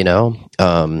anything, you know.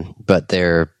 But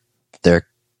they're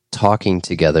talking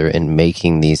together and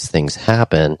making these things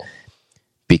happen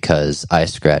because I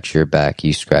scratch your back,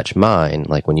 you scratch mine.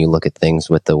 Like when you look at things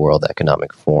with the World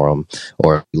Economic Forum,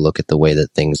 or you look at the way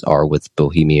that things are with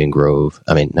Bohemian Grove,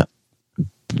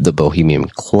 the Bohemian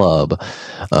Club,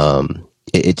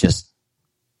 it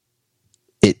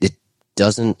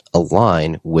doesn't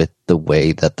align with the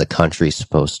way that the country's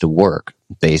supposed to work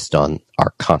based on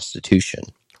our Constitution.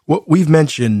 Well, we've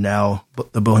mentioned now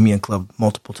the Bohemian Club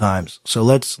multiple times, so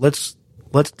let's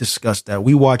discuss that.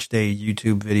 We watched a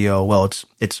YouTube video. Well,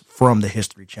 it's from the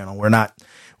History Channel.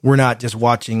 We're not just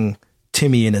watching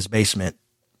Timmy in his basement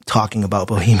talking about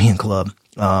Bohemian Club.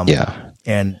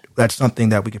 And that's something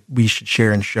that we should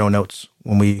share in show notes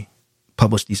when we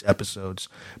publish these episodes.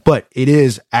 But it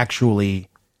is actually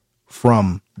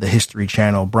from the History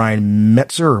Channel. Brian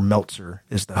Meltzer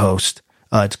is the host.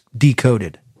 It's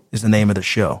Decoded is the name of the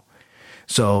show.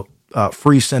 So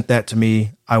Free sent that to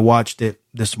me. I watched it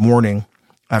this morning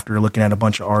after looking at a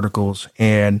bunch of articles,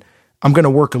 and I'm going to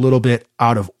work a little bit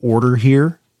out of order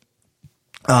here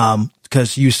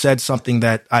because you said something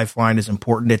that I find is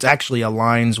important. It actually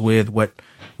aligns with what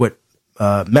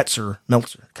Meltzer.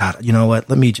 God, you know what?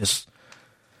 Let me just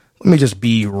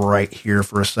be right here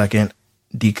for a second.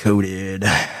 Decoded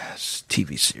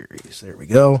TV series. There we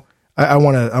go. I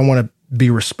want to be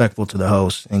respectful to the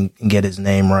host and get his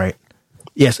name right.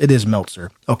 Yes, it is Meltzer.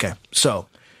 Okay, so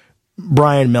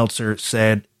Brian Meltzer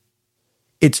said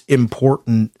it's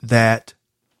important that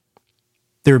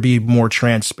there be more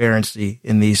transparency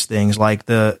in these things. Like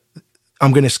I'm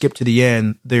going to skip to the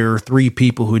end. There are 3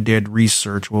 people who did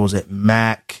research. What was it?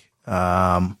 Mac,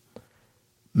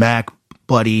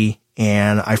 Buddy,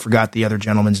 and I forgot the other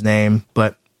gentleman's name,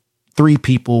 but 3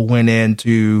 people went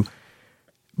into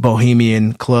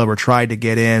Bohemian Club or tried to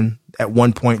get in. At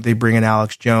one point, they bring in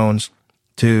Alex Jones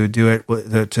to do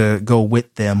it, to go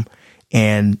with them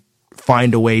and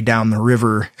find a way down the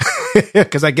river.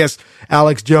 Because I guess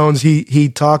Alex Jones, he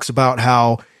talks about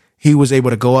how he was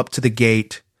able to go up to the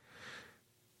gate,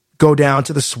 go down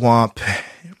to the swamp,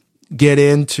 get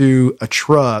into a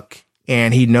truck,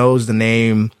 and he knows the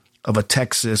name of a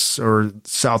Texas or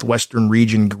Southwestern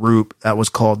region group that was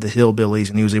called the Hillbillies,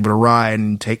 and he was able to ride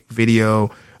and take video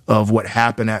of what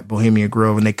happened at Bohemian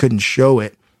Grove, and they couldn't show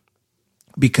it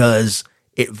because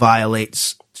it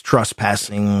violates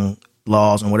trespassing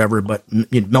laws and whatever. But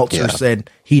Meltzer said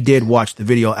he did watch the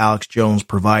video Alex Jones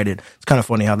provided. It's kind of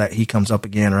funny how that he comes up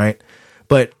again, right?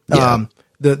 But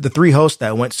the 3 hosts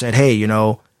that went said, hey, you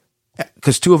know,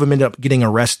 because 2 of them ended up getting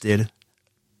arrested.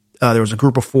 There was a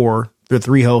group of 4. There were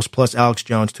 3 hosts plus Alex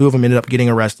Jones. 2 of them ended up getting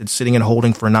arrested, sitting in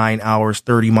holding for 9 hours,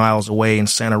 30 miles away in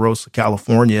Santa Rosa,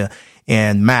 California.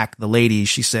 And Mac, the lady,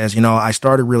 she says, you know, I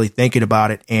started really thinking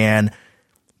about it, and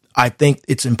I think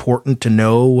it's important to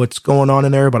know what's going on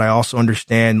in there, but I also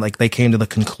understand, like, they came to the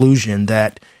conclusion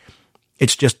that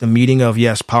It's just a meeting of,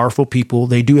 yes, powerful people.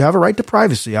 They do have a right to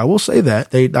privacy. I will say that.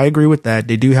 I agree with that.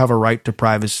 They do have a right to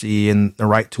privacy and the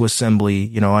right to assembly,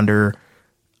 you know,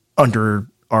 under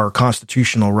our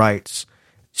constitutional rights.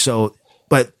 So,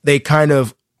 but they kind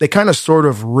of sort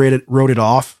of wrote it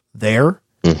off there.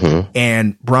 Mm-hmm.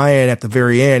 And Brian, at the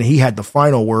very end, he had the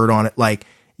final word on it. Like,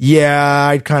 yeah,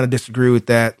 I kind of disagree with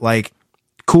that. Like,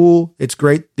 cool, it's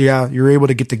great. Yeah, you're able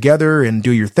to get together and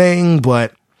do your thing,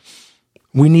 but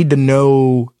we need to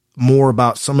know more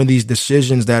about some of these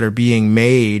decisions that are being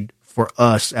made for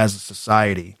us as a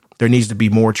society. There needs to be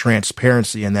more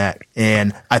transparency in that.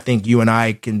 And I think you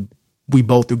and we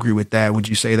both agree with that. Would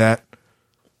you say that?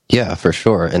 Yeah, for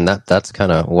sure. And that's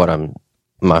kind of what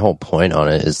my whole point on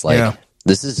it is like,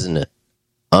 This is an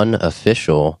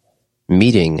unofficial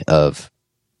meeting of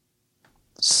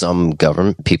some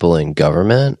people in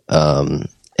government,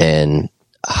 and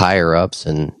higher ups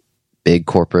and big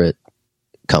corporate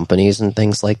companies and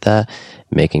things like that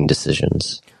making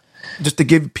decisions. Just to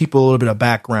give people a little bit of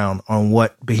background on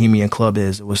what Bohemian Club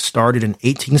is, it was started in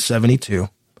 1872.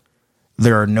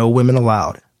 There are no women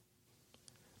allowed.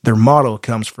 Their motto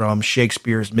comes from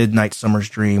Shakespeare's Midnight Summer's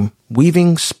Dream,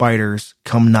 weaving spiders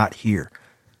come not here.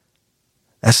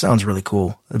 That sounds really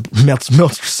cool.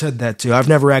 Meltzer said that too. I've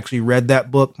never actually read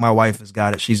that book. My wife has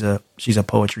got it. She's a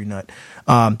poetry nut.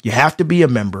 You have to be a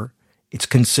member. It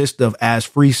consists of, as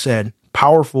Free said,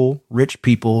 powerful, rich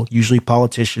people, usually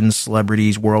politicians,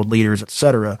 celebrities, world leaders,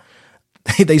 etc.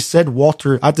 They said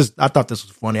Walter. I thought this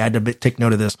was funny. I had to take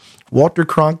note of this. Walter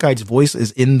Cronkite's voice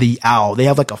is in the owl. They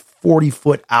have like a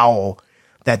 40-foot owl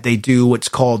that they do what's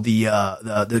called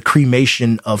the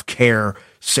cremation of care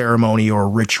ceremony or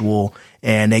ritual,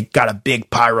 and they got a big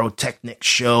pyrotechnic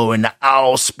show, and the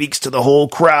owl speaks to the whole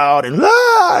crowd, and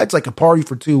it's like a party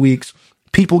for 2 weeks.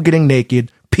 People getting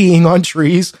naked, peeing on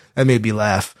trees. That made me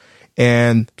laugh.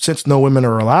 And since no women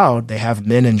are allowed, they have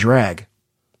men in drag.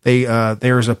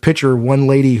 There's a picture of one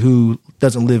lady who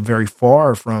doesn't live very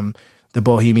far from the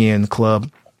Bohemian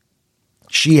Club.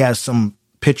 She has some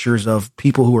pictures of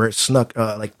people who are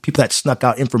people that snuck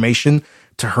out information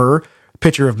to her.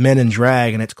 Picture of men in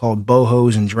drag, and it's called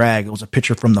Bohos in Drag. It was a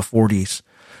picture from the 40s.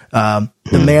 The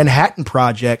Manhattan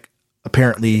Project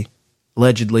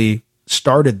allegedly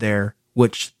started there,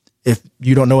 which, if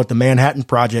you don't know what the Manhattan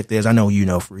Project is, I know you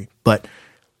know, Free, but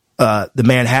the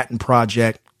Manhattan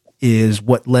Project is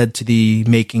what led to the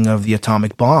making of the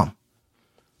atomic bomb.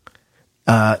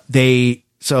 Like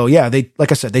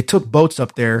I said, they took boats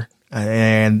up there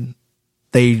and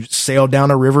they sailed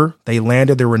down a river. They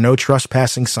landed. There were no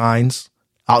trespassing signs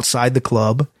outside the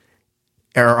club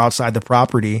or outside the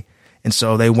property. And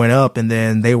so they went up, and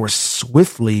then they were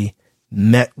swiftly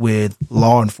met with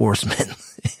law enforcement.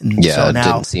 Yeah, it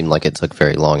didn't seem like it took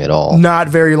very long at all. Not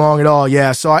very long at all,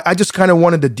 yeah. So I just kind of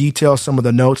wanted to detail some of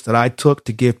the notes that I took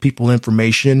to give people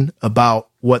information about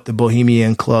what the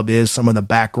Bohemian Club is, some of the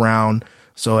background,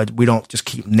 so we don't just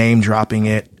keep name dropping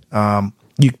it.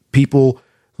 You people,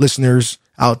 listeners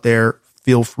out there,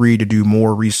 feel free to do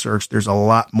more research. There's a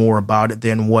lot more about it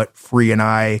than what Free and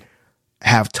I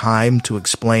have time to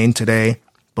explain today,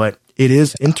 but it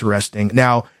is interesting.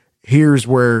 Now, here's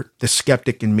where the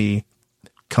skeptic in me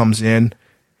comes in.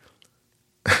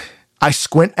 I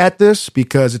squint at this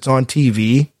because it's on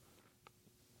TV,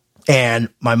 and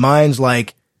my mind's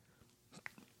like,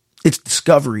 it's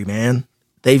Discovery, man.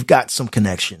 They've got some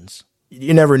connections.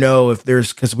 You never know if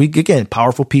there's, because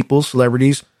powerful people,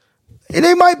 celebrities, and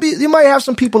they might have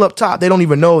some people up top they don't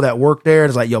even know that work there.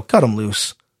 It's like, yo, cut them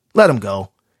loose, let them go.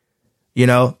 You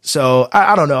know, so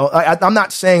I don't know. I'm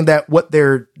not saying that what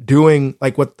they're doing,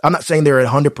 I'm not saying they're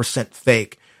 100%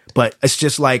 fake, but it's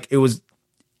just like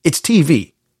it's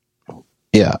TV.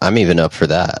 Yeah, I'm even up for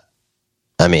that.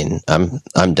 I mean,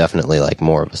 I'm definitely like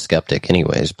more of a skeptic,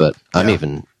 anyways, but I'm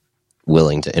even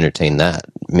willing to entertain that.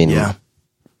 I mean, and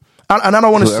I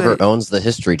don't want to say whoever owns the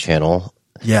History Channel,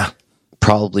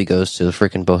 probably goes to the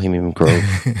freaking Bohemian Grove.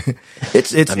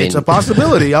 It's a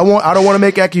possibility. I don't want to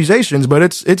make accusations, but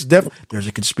it's definitely, there's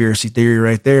a conspiracy theory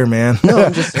right there, man. No,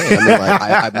 I'm just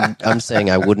saying. I'm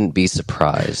saying I wouldn't be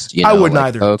surprised. You know? I wouldn't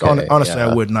either. Okay, honestly,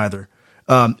 I wouldn't either.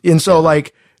 And so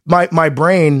like my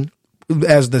brain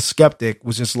as the skeptic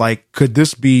was just like, could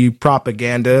this be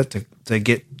propaganda to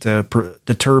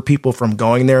deter people from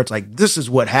going there? It's like, this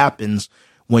is what happens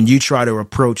when you try to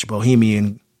approach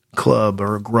Bohemian Club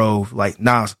or a Grove, like,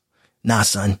 nah,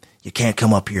 son, you can't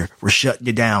come up here. We're shutting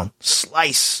you down.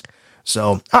 Slice.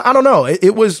 So I don't know.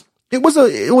 It was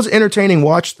an entertaining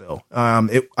watch though.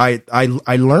 I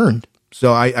learned.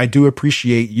 So I do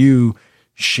appreciate you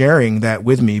sharing that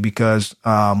with me, because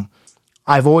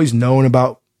I've always known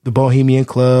about the Bohemian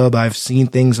Club. I've seen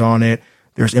things on it.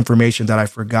 there's information that I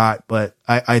forgot, but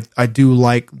I do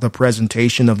like the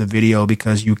presentation of the video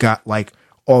because you got like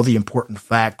all the important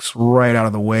facts right out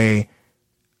of the way.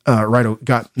 Not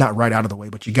right out of the way,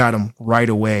 but you got them right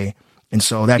away. And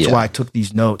so that's why I took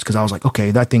these notes, because I was like,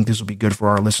 okay, I think this will be good for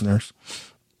our listeners.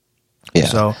 Yeah.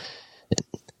 So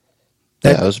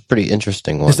it was a pretty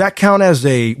interesting one. Does that count as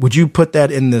would you put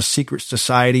that in the secret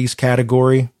societies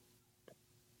category?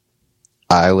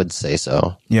 I would say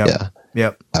so. Yep. Yeah.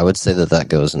 Yep. I would say that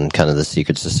goes in kind of the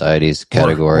secret societies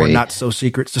category. Or not so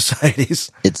secret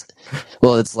societies. It's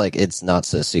like it's not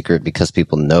so secret because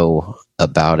people know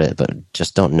about it, but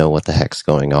just don't know what the heck's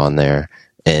going on there.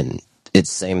 And it's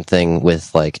same thing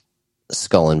with like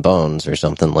Skull and Bones or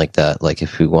something like that. Like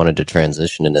if we wanted to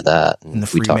transition into that, and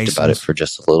we talked about it for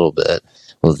just a little bit.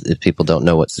 Well, if people don't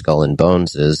know what Skull and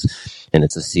Bones is, and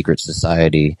it's a secret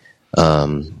society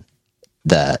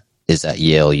that is at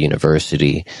Yale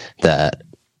University that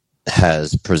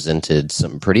has presented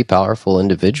some pretty powerful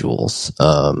individuals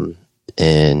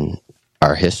in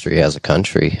our history as a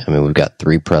country. I mean, we've got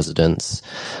 3 presidents,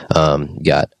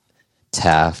 got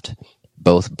Taft,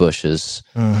 both Bushes,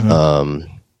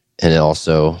 and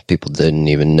also people didn't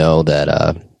even know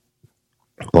that,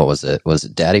 what was it? Was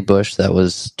it Daddy Bush that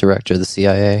was director of the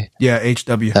CIA? Yeah,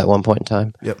 HW. At one point in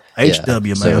time? Yep, HW,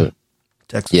 man. So,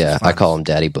 Texas yeah, I call him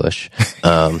Daddy Bush.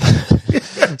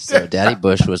 So Daddy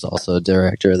Bush was also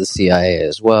director of the CIA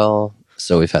as well.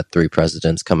 So we've had 3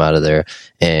 presidents come out of there.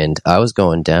 And I was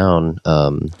going down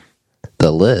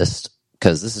the list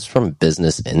because this is from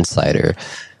Business Insider.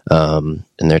 And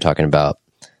they're talking about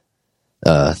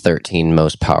 13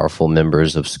 most powerful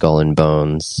members of Skull and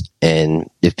Bones. And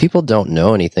if people don't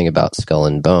know anything about Skull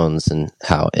and Bones and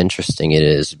how interesting it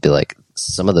is, it'd be like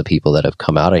some of the people that have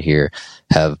come out of here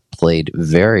have played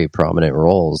very prominent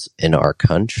roles in our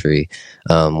country.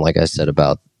 Like I said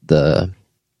about the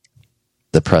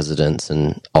presidents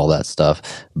and all that stuff.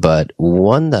 But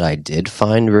one that I did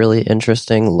find really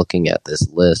interesting looking at this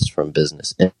list from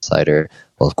Business Insider,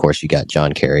 well, of course, you got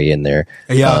John Kerry in there.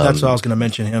 Yeah, that's what I was going to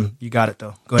mention him. You got it,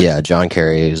 though. Go ahead. Yeah, John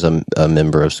Kerry is a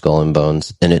member of Skull and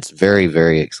Bones, and it's very,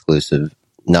 very exclusive.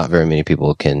 Not very many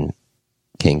people can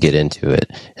get into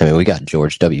it. I mean, we got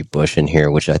George W. Bush in here,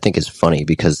 which I think is funny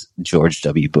because George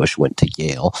W. Bush went to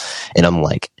Yale, and I'm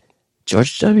like,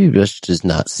 George W. Bush does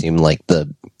not seem like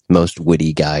the most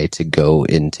witty guy to go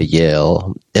into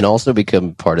Yale and also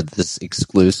become part of this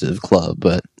exclusive club,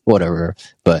 but whatever.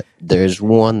 But there's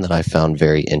one that I found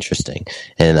very interesting,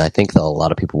 and I think that a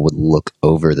lot of people would look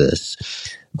over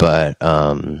this. But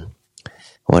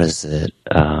what is it?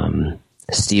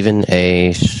 Stephen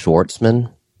A.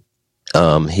 Schwartzman.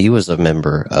 He was a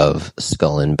member of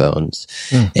Skull and Bones,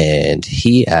 and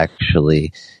he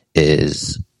actually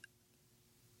is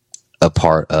a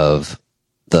part of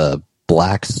the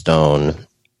Blackstone,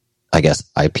 I guess,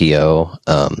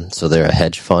 IPO. So they're a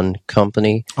hedge fund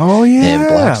company. Oh, yeah. And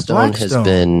Blackstone has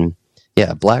been,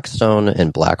 Blackstone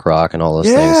and BlackRock and all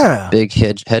those things, big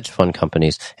hedge fund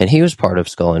companies. And he was part of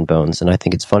Skull and Bones. And I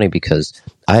think it's funny because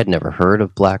I had never heard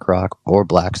of BlackRock or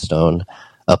Blackstone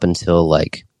up until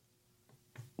like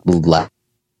last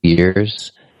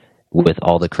years with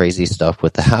all the crazy stuff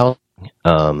with the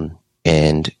housing.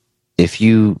 And if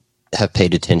you have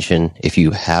paid attention, if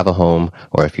you have a home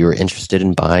or if you're interested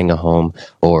in buying a home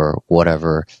or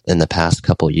whatever in the past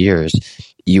couple years,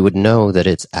 you would know that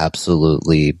it's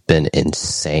absolutely been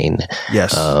insane.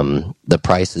 Yes. The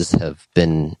prices have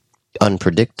been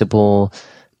unpredictable.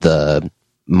 The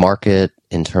market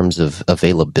in terms of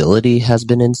availability has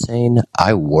been insane.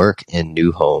 I work in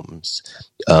new homes.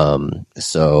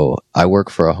 So I work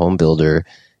for a home builder,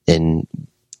 and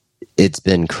it's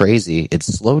been crazy. It's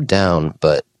slowed down,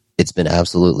 but it's been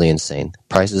absolutely insane.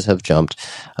 Prices have jumped,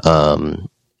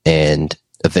 and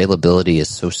availability is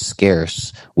so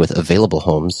scarce with available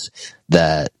homes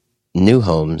that new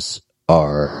homes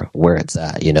are where it's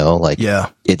at,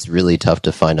 It's really tough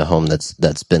to find a home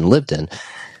that's been lived in.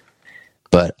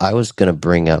 But I was going to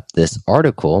bring up this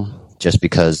article just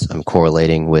because I'm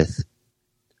correlating with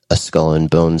a Skull and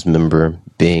Bones member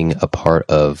being a part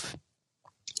of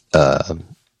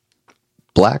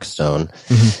Blackstone.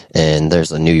 And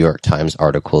there's a New York Times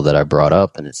article that I brought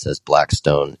up, and it says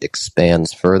Blackstone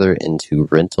expands further into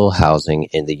rental housing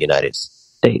in the United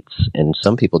States. And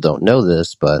some people don't know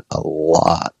this, but a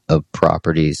lot of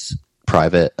properties,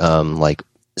 private, like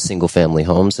single family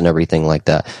homes and everything like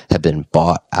that, have been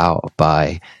bought out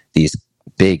by these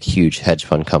big, huge hedge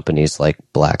fund companies like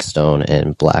Blackstone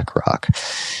and BlackRock.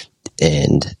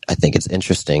 And I think it's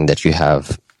interesting that you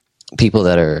have people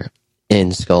that are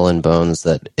in Skull and Bones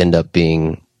that end up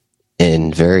being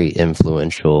in very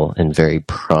influential and very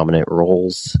prominent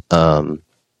roles.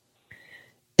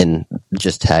 And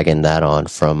just tagging that on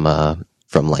from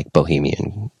like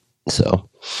Bohemian. So,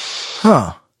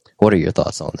 what are your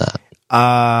thoughts on that?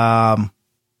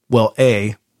 Well,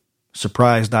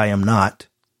 surprised I am not,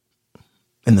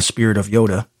 in the spirit of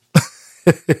Yoda.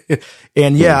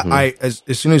 And yeah, as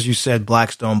soon as you said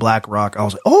Blackstone, BlackRock, I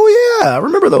was like, oh yeah, I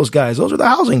remember those guys. Those are the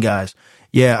housing guys.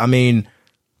 Yeah, I mean,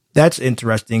 that's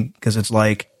interesting because it's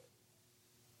like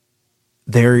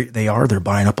they're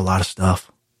buying up a lot of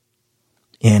stuff.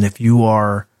 And if you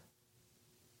are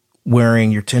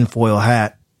wearing your tinfoil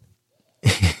hat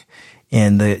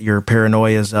and your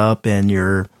paranoia is up and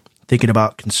you're thinking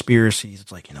about conspiracies,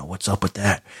 it's like, what's up with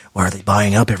that? Why are they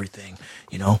buying up everything?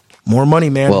 More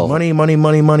money, man. Well,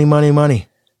 money.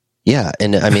 Yeah.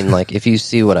 And I mean, like, if you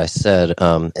see what I said,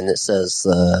 and it says,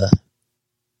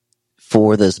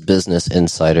 for this Business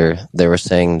Insider, they were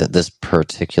saying that this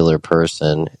particular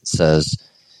person says,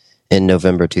 in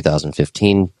November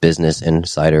 2015, Business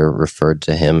Insider referred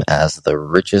to him as the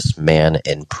richest man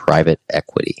in private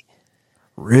equity.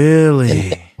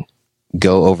 Really? And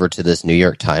go over to this New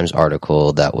York Times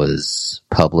article that was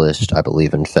published, I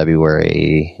believe, in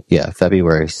February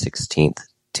 16th,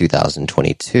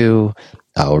 2022.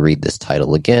 I'll read this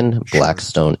title again. Sure.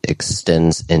 Blackstone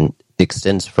extends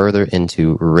further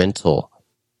into rental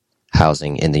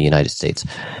housing in the United States.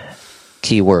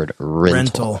 Keyword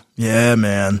rental. Yeah,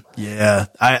 man. Yeah.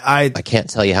 I can't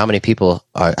tell you how many people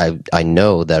I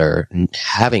know that are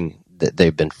that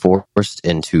they've been forced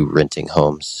into renting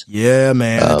homes. Yeah,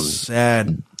 man. It's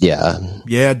sad. Yeah.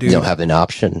 Yeah, dude. You don't have an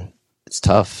option. It's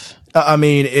tough. I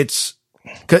mean, it's,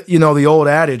 the old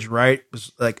adage, right?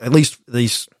 Was like, at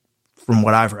least from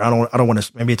what I've heard, I don't want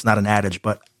to, maybe it's not an adage,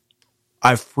 but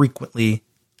I've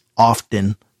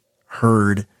often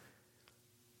heard,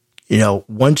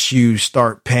 once you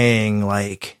start paying,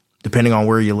 like, depending on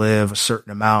where you live, a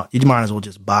certain amount, you might as well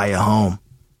just buy a home.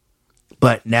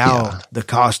 But now the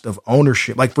cost of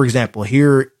ownership, like, for example,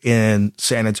 here in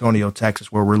San Antonio,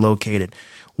 Texas, where we're located,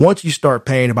 once you start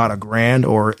paying about $1,000,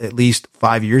 or at least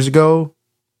 5 years ago,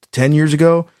 10 years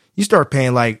ago, you start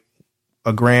paying like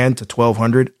 $1,000 to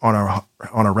 $1,200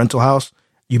 on a rental house,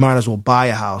 you might as well buy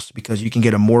a house because you can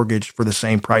get a mortgage for the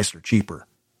same price or cheaper.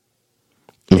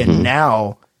 Mm-hmm. And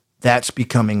now that's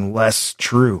becoming less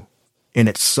true. And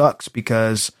it sucks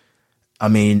because, I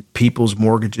mean, people's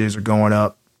mortgages are going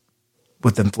up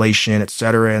with inflation, et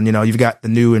cetera. And, you've got the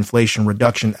new Inflation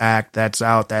Reduction Act that's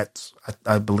out. That's,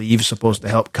 I believe, supposed to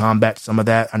help combat some of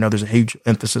that. I know there's a huge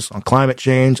emphasis on climate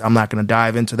change. I'm not going to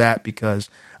dive into that because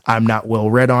I'm not well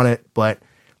read on it, but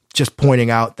just pointing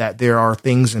out that there are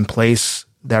things in place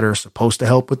that are supposed to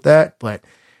help with that. But,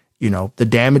 the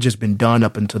damage has been done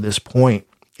up until this point.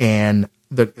 And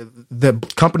the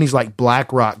companies like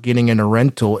BlackRock getting into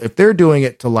rental, if they're doing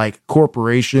it to like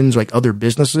corporations, like other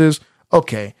businesses,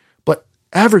 okay. But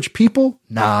average people,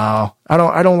 no, I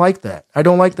don't like that. I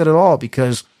don't like that at all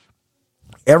because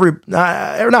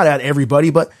not at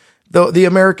everybody, but the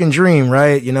American dream,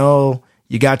 right?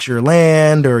 You got your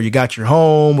land or you got your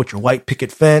home with your white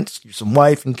picket fence, some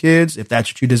wife and kids, if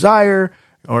that's what you desire,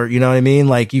 or you know what I mean?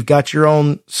 Like you've got your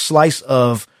own slice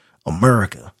of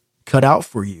America cut out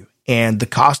for you. And the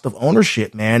cost of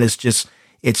ownership, man, is just,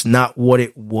 it's not what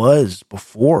it was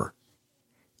before.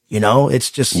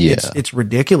 It's just, it's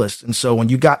ridiculous. And so when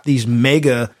you got these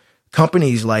mega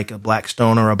companies like a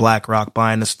Blackstone or a BlackRock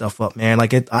buying this stuff up, man,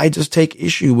 like I just take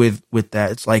issue with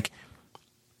that. It's like,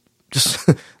 just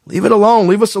leave it alone,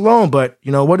 leave us alone. But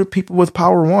what do people with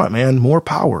power want, man? More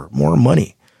power, more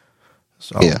money.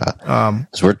 So,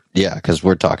 because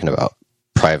we're talking about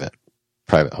private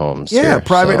homes. Yeah.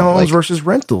 Private homes versus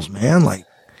rentals, man. Like,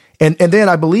 and then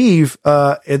I believe,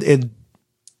 again,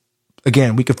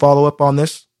 we could follow up on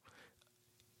this.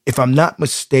 If I'm not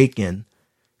mistaken,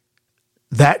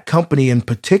 that company in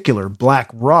particular,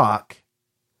 BlackRock.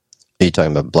 Are you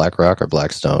talking about BlackRock or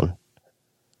Blackstone?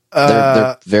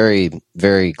 They're very,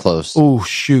 very close. Oh,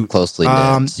 shoot. Closely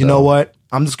knit. So. You know what?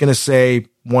 I'm just going to say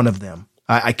one of them.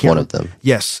 I can't. One of them.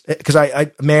 Yes. Because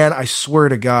I swear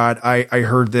to God, I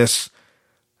heard this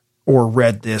or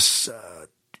read this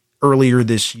earlier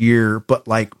this year, but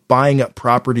like buying up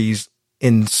properties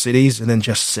in cities and then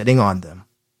just sitting on them.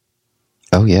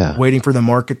 Oh, yeah. Waiting for the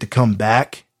market to come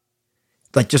back.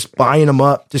 Like just buying them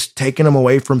up, just taking them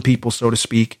away from people, so to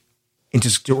speak, and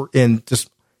just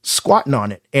squatting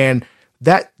on it. And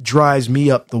that drives me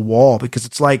up the wall because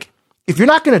it's like, if you're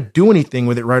not going to do anything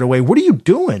with it right away, what are you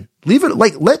doing? Leave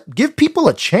it, give people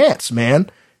a chance, man.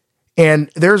 And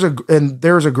there's a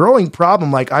growing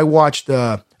problem. Like I watched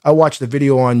the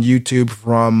video on YouTube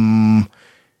from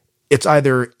it's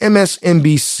either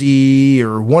MSNBC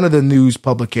or one of the news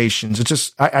publications. It's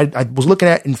just, I was looking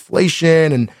at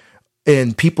inflation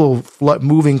and people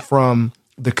moving from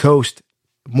the coast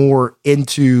more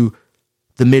into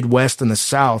the Midwest and the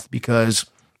South because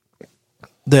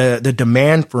the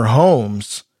demand for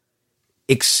homes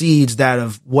exceeds that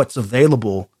of what's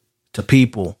available to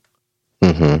people.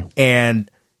 Mm-hmm. And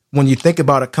when you think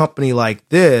about a company like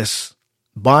this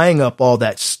buying up all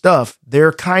that stuff,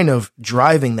 they're kind of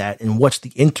driving that and what's the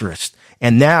interest.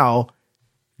 And now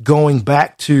going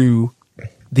back to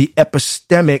the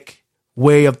epistemic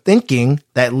way of thinking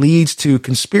that leads to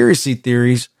conspiracy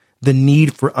theories, the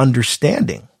need for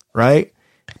understanding, right?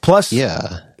 Plus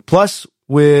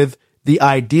with the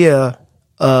idea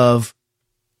of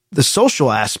the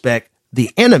social aspect,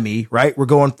 the enemy, right? We're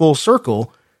going full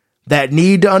circle, that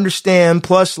need to understand.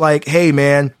 Plus like, hey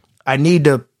man, I need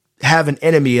to have an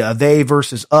enemy, a they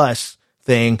versus us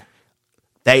thing.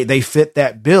 They fit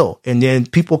that bill. And then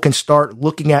people can start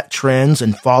looking at trends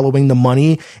and following the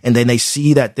money. And then they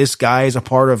see that this guy is a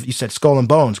part of, you said Skull and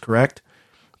Bones, correct?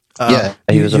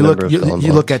 He was a member of Skull and Bones.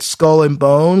 You look at Skull and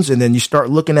Bones, and then you start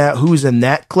looking at who's in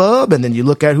that club, and then you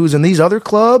look at who's in these other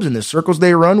clubs and the circles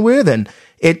they run with. And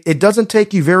it doesn't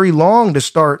take you very long to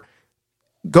start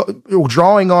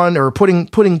drawing on or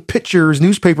putting pictures,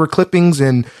 newspaper clippings,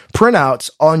 and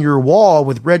printouts on your wall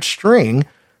with red string.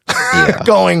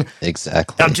 Going,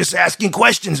 exactly. I'm just asking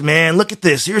questions, man. Look at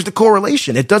this. Here's the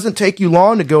correlation. It doesn't take you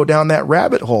long to go down that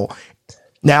rabbit hole.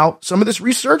 Now, some of this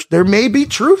research, there may be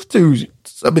truth to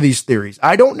some of these theories.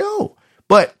 I don't know,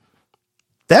 but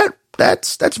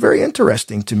that's very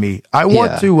interesting to me. I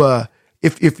want to,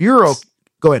 if you're,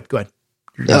 go ahead.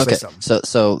 You're gonna say something.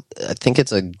 So I think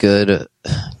it's a good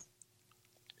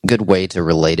way to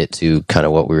relate it to kind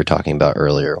of what we were talking about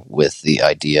earlier with the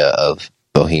idea of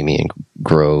Bohemian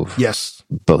Grove,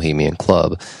 Bohemian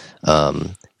Club.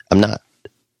 I'm not,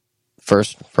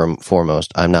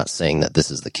 foremost, I'm not saying that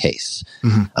this is the case.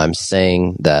 Mm-hmm. I'm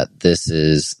saying that this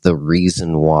is the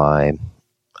reason why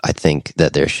I think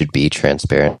that there should be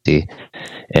transparency,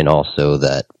 and also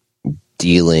that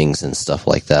dealings and stuff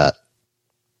like that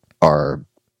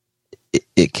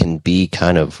it can be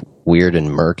kind of weird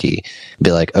and murky.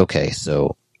 Be like, okay,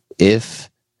 so if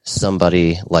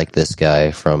somebody like this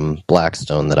guy from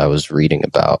Blackstone that I was reading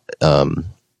about,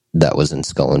 that was in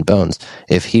Skull and Bones,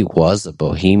 if he was a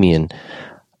Bohemian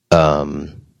club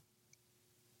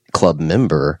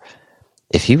member,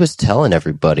 if he was telling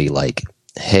everybody like,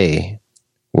 hey,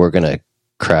 we're going to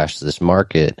crash this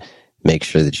market, make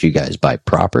sure that you guys buy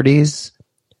properties,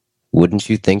 wouldn't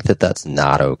you think that that's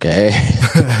not okay?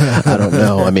 I don't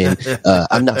know. I mean,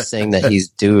 I'm not saying that he's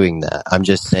doing that. I'm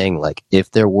just saying, like,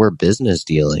 if there were business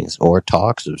dealings or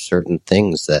talks of certain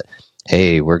things that,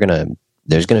 hey,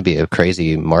 there's going to be a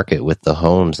crazy market with the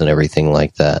homes and everything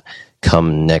like that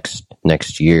come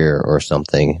next year or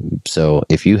something. So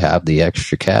if you have the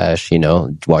extra cash,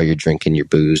 while you're drinking your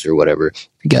booze or whatever, if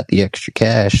you got the extra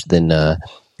cash, then,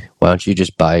 why don't you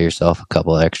just buy yourself a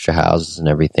couple of extra houses and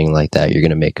everything like that? You're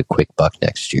going to make a quick buck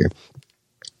next year.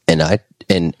 And I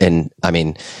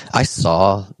mean, I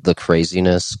saw the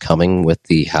craziness coming with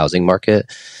the housing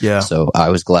market. Yeah. So I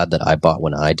was glad that I bought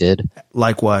when I did.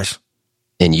 Likewise.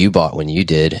 And you bought when you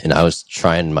did. And I was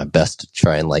trying my best to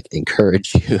try and like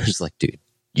encourage you. It was like, dude,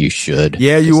 you should.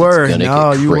 Yeah, you were.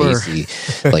 No, you were.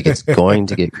 Like, it's going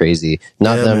to get crazy.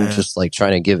 Not that I'm just like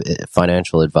trying to give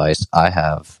financial advice. I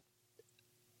have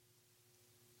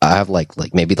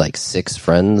like maybe like 6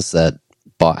 friends that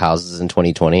bought houses in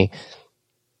 2020.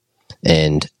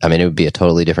 And I mean, it would be a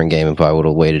totally different game if I would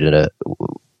have waited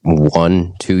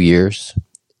 1-2 years.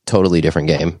 Totally different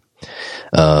game.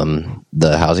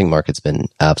 The housing market's been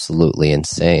absolutely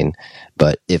insane.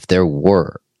 But if there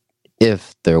were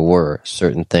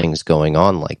certain things going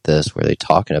on like this, where they're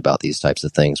talking about these types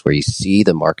of things, where you see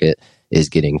the market is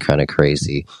getting kind of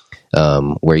crazy,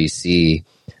 where you see,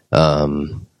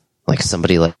 like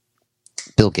somebody like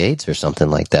Bill Gates or something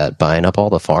like that buying up all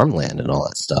the farmland and all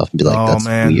that stuff, and be like,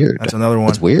 that's weird. That's another one.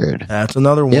 That's weird. That's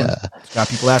another one. Yeah. It's got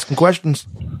people asking questions.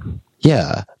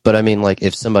 Yeah. But I mean, like,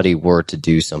 if somebody were to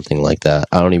do something like that,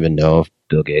 I don't even know if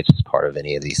Bill Gates is part of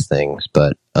any of these things,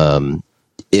 but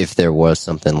if there was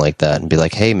something like that and be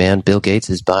like, hey man, Bill Gates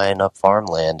is buying up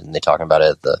farmland, and they're talking about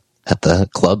it at the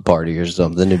club party or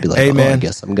something, it'd be like, hey, man, I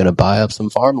guess I'm going to buy up some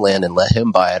farmland and let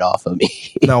him buy it off of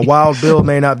me. Now, Wild Bill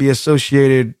may not be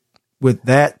associated with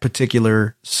that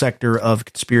particular sector of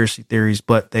conspiracy theories,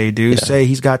 but they do say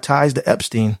he's got ties to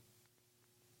Epstein.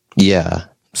 Yeah.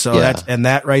 So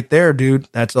that right there, dude,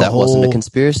 that's that wasn't a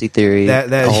conspiracy theory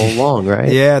all along,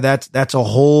 right? Yeah, that's a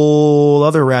whole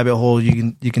other rabbit hole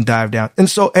you can dive down. And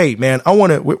so, hey, man,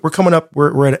 we're coming up,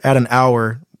 we're at an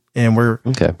hour, and we're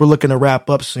looking to wrap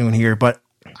up soon here, but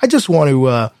I just want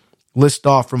to list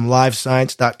off from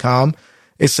livescience.com.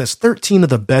 It says 13 of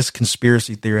the best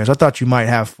conspiracy theories. I thought you might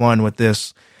have fun with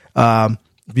this. If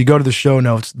you go to the show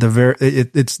notes,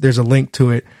 there's a link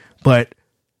to it, but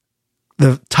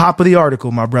the top of the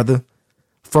article, my brother,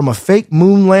 from a fake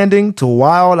moon landing to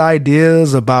wild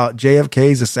ideas about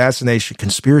JFK's assassination,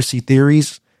 conspiracy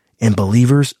theories and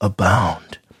believers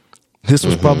abound. This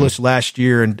was published last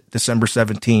year on December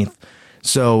 17th.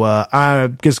 So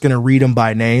I'm just going to read them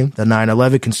by name. The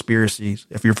 9/11 conspiracies,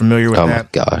 if you're familiar with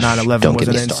that. My gosh. 9/11 was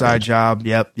an inside job.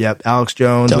 Yep. Alex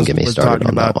Jones was talking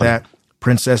about that.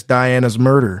 Princess Diana's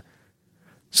murder.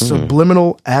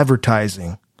 Subliminal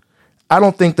advertising. I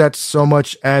don't think that's so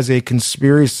much as a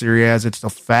conspiracy theory as it's a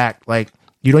fact. Like,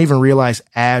 you don't even realize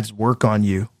ads work on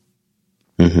you.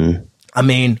 I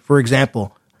mean, for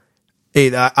example,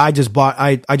 I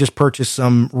just purchased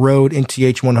some Rode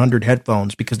NTH 100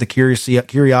 headphones because the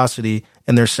curiosity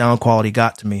and their sound quality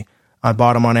got to me. I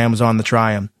bought them on Amazon to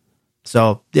try them.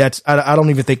 So I don't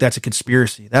even think that's a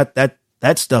conspiracy.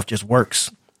 That stuff just works.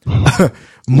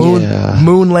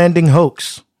 Moon landing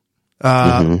hoax.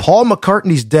 Paul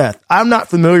McCartney's death. I'm not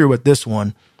familiar with this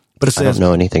one, but it says, I don't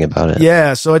know anything about it.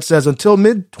 Yeah, so it says until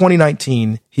mid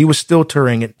 2019, he was still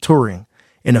touring. And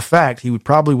in fact, he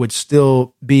would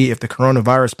still be if the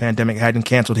coronavirus pandemic hadn't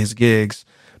canceled his gigs.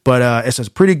 But it says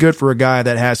pretty good for a guy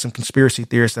that has some conspiracy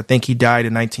theorists that think he died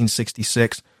in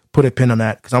 1966. Put a pin on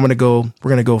that because we're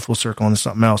gonna go full circle into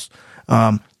something else.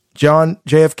 John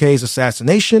JFK's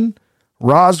assassination,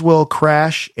 Roswell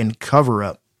crash, and cover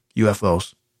up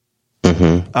UFOs.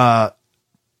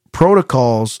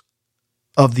 Protocols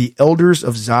of the Elders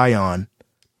of Zion.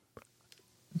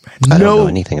 I don't know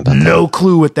anything about that. No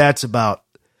clue what that's about.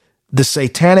 The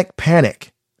Satanic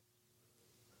Panic.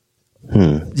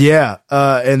 Yeah.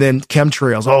 And then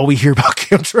chemtrails. Oh, we hear about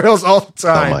chemtrails all the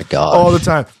time. Oh my God. All the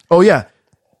time. Oh yeah.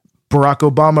 Barack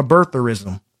Obama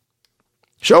birtherism.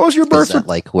 Show us your birth certificate.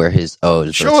 Like where his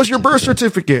show us your birth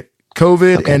certificate.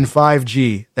 COVID and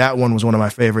 5G. That one was one of my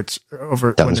favorites.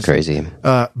 That was crazy.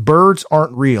 Birds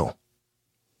aren't real.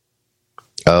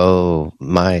 Oh,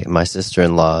 my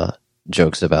sister-in-law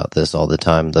jokes about this all the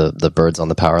time. The birds on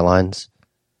the power lines.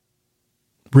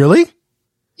 Really?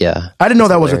 Yeah. I didn't know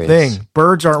that was a thing.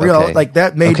 Birds aren't real. Like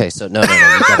that made... Okay, so no. You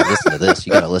gotta listen to this.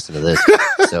 You gotta listen to this.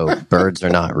 So birds are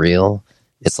not real.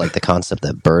 It's like the concept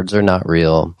that birds are not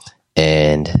real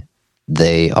and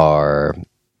they are...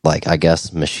 like, I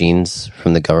guess, machines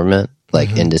from the government,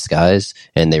 like in disguise,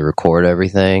 and they record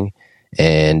everything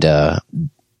and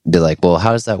be like, well,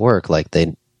 how does that work? Like,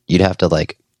 you'd have to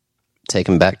like take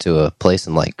them back to a place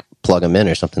and like plug them in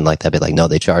or something like that. Be like, no,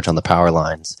 they charge on the power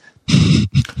lines.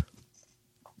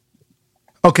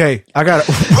 Okay, I got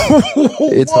it.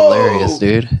 It's hilarious,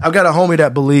 dude. I've got a homie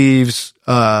that believes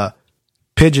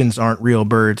pigeons aren't real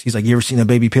birds. He's like, you ever seen a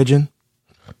baby pigeon?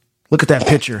 Look at that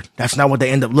picture. That's not what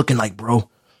they end up looking like, bro.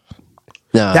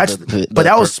 No, but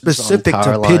that was specific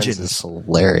to pigeons. Is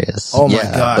hilarious. Oh my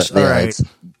gosh! All right,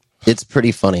 it's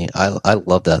pretty funny. I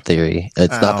love that theory.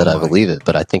 It's not that I believe it,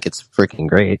 but I think it's freaking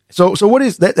great. So what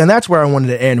is that? And that's where I wanted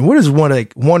to end. What is one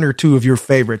or two of your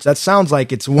favorites? That sounds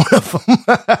like it's one of them.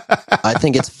 I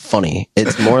think it's funny.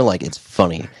 It's more like it's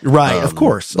funny, right? Of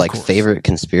course. Favorite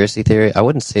conspiracy theory. I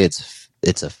wouldn't say it's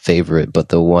a favorite, but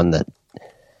the one that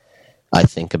I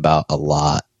think about a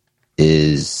lot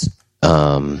is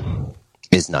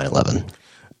 9/11.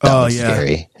 That was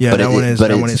scary. Yeah, that one is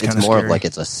kind of scary. It's more of like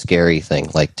it's a scary thing.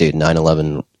 Like, dude,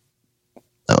 9/11,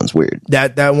 that one's weird.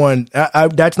 That one,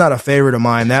 that's not a favorite of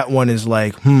mine. That one is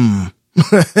like,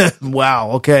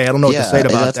 wow, okay, I don't know what to say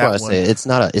about that's that why I say it's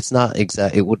not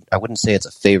exact. I wouldn't say it's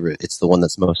a favorite. It's the one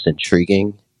that's most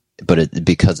intriguing, but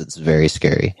because it's very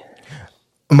scary.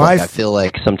 I feel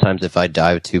like sometimes if I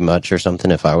dive too much or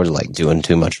something, if I was like doing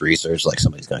too much research, like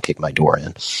somebody's gonna kick my door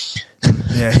in.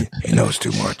 Yeah, he knows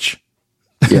too much.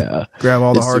 Yeah, grab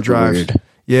all the hard drives. Weird.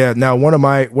 Yeah. Now one of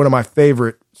my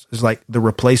favorites is like the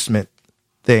replacement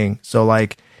thing. So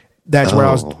like that's where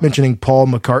I was mentioning Paul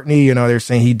McCartney. You know, they're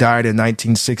saying he died in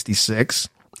 1966,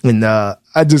 and I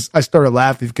started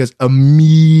laughing because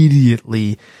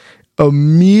immediately,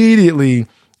 and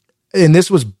this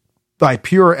was by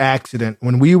pure accident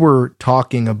when we were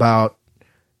talking about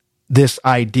this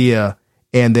idea,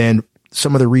 and then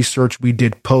some of the research we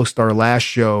did post our last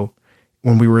show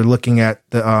when we were looking at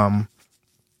the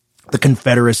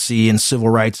Confederacy and Civil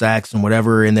Rights Acts and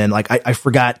whatever. And then like, I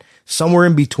forgot somewhere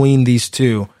in between these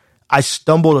two, I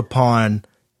stumbled upon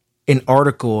an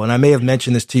article, and I may have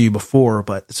mentioned this to you before,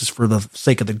 but this is for the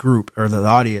sake of the group or the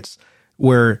audience,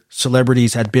 where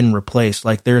celebrities had been replaced.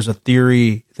 Like there's a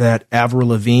theory that Avril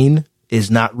Lavigne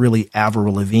is not really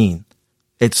Avril Lavigne.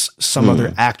 It's some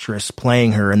other actress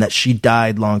playing her, and that she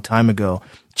died long time ago.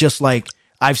 Just like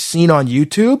I've seen on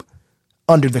YouTube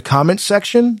under the comment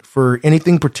section for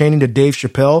anything pertaining to Dave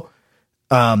Chappelle,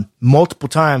 multiple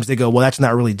times they go, well, that's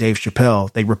not really Dave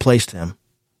Chappelle. They replaced him.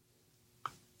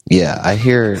 Yeah, I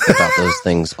hear about those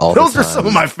things all the time. Those are some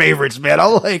of my favorites, man.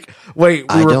 I'm like, wait,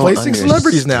 we're replacing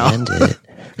celebrities now.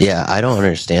 Yeah, I don't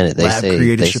understand it. They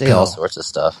say all sorts of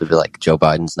stuff. It'd be like Joe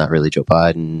Biden's not really Joe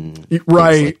Biden.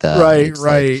 Right, like that. right.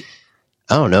 Like,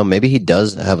 I don't know. Maybe he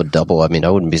does have a double. I mean, I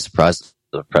wouldn't be surprised if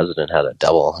the president had a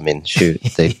double. I mean, shoot,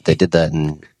 they did that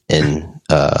in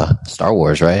Star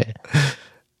Wars, right?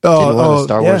 Oh,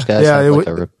 Star Wars guys. Yeah,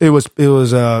 it was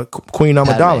Queen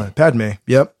Amidala, Padme.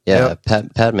 Yep. Yeah,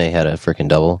 yep. Padme had a freaking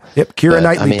double. Yep. Keira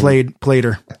Knightley played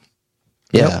her.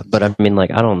 Yeah, yep. But I mean,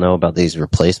 like, I don't know about these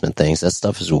replacement things. That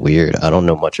stuff is weird. I don't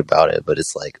know much about it, but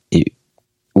it's like,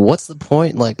 what's the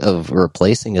point, like, of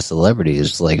replacing a celebrity? It's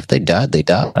just like, if they died, they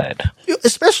died.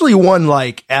 Especially one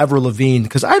like Avril Lavigne,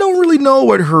 because I don't really know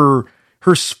what her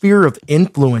sphere of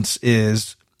influence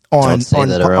is. Don't say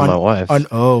that around my wife.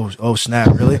 Oh,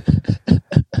 snap! Really?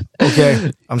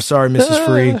 Okay, I'm sorry, Mrs.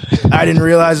 Free. I didn't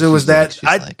realize it was that. She's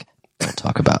like, don't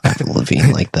talk about Avril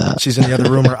Lavigne like that. She's in the other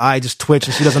room. Her eye just twitched,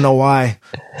 and she doesn't know why.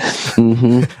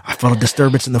 I felt a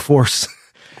disturbance in the force.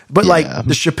 But like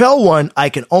the Chappelle one, I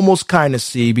can almost kind of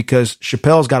see because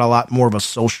Chappelle's got a lot more of a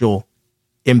social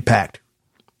impact.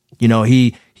 You know,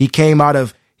 he came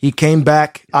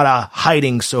back out of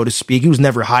hiding, so to speak. He was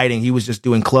never hiding. He was just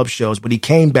doing club shows, but he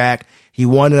came back. He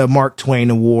won a Mark Twain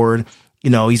Award.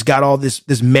 You know, he's got all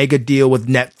this mega deal with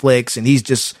Netflix, and he's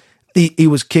just, he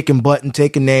was kicking butt and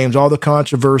taking names, all the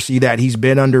controversy that he's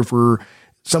been under for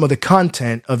some of the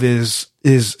content of his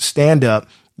stand-up,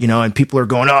 you know, and people are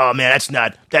going, oh man, that's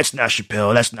not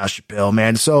Chappelle. That's not Chappelle,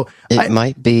 man. So it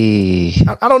might be,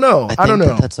 I don't know. I don't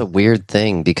know. That's a weird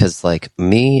thing because like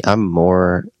me, I'm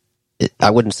more,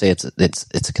 I wouldn't say it's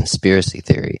a conspiracy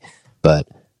theory, but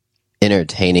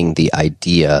entertaining the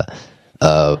idea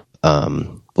of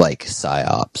like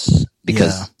psyops,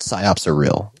 because psyops are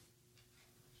real.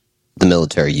 The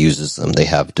military uses them. They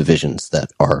have divisions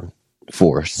that are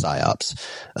for psyops.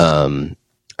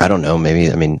 I don't know.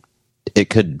 Maybe, I mean, it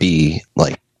could be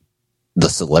like the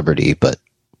celebrity, but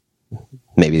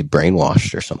maybe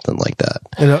brainwashed or something like that.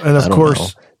 And of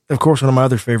course, one of my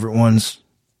other favorite ones,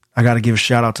 I got to give a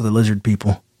shout out to the lizard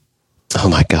people. Oh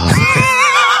my God.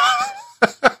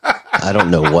 I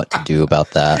don't know what to do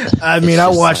about that. I mean, I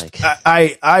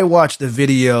watched the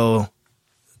video,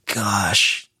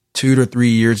 gosh, 2 to 3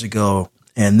 years ago.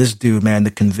 And this dude, man,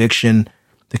 the conviction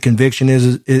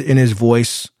is in his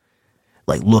voice.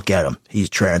 Like, look at him. He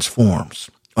transforms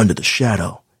under the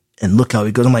shadow. And look how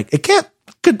he goes. I'm like, it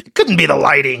couldn't be the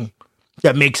lighting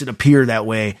that makes it appear that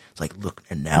way. It's like, look,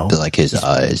 and now. Like his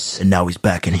eyes. And now he's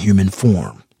back in human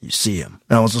form. You see him.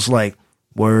 And I was just like,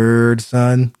 word,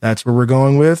 son. That's where we're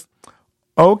going with.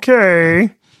 Okay.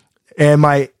 And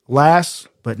my last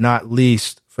but not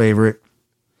least favorite,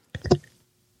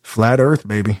 Flat Earth,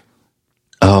 baby.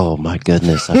 Oh my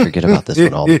goodness. I forget about this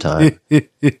one all the time.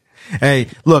 Hey,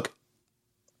 look,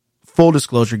 full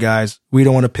disclosure, guys, we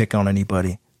don't want to pick on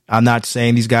anybody. I'm not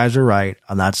saying these guys are right.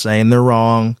 I'm not saying they're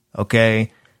wrong.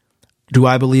 Okay. Do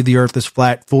I believe the earth is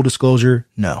flat? Full disclosure.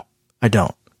 No, I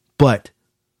don't. But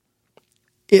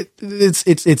I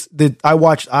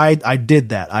did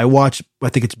that. I watched, I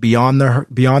think it's Beyond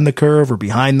the Curve or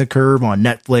Behind the Curve on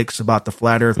Netflix about the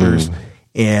flat earthers.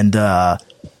 And,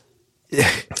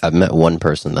 I've met one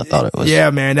person that thought it was. Yeah,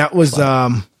 man, that was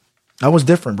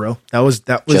different, bro. That was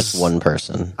just one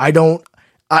person. I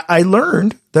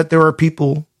learned that there are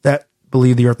people that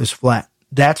believe the earth is flat.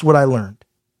 That's what I learned.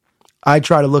 I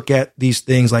try to look at these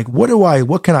things like,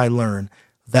 what can I learn?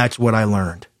 That's what I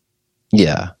learned.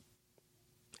 Yeah.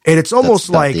 And it's almost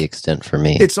like the extent for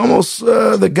me. It's almost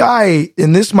the guy,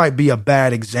 and this might be a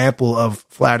bad example of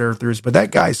flat earthers, but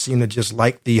that guy seemed to just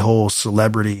like the whole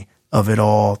celebrity of it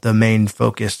all, the main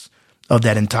focus of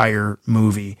that entire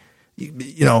movie.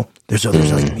 You know, there's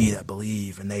others like me that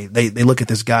believe, and they look at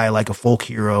this guy like a folk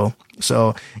hero.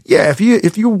 So yeah, if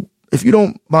you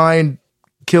don't mind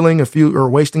killing a few or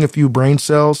wasting a few brain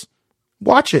cells,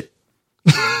 watch it.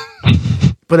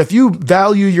 But if you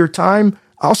value your time,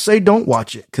 I'll say don't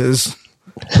watch it, because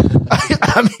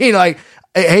I mean, like,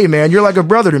 hey man, you're like a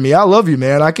brother to me. I love you,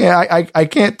 man. I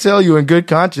can't tell you in good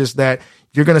conscience that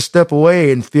you're gonna step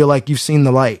away and feel like you've seen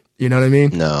the light. You know what I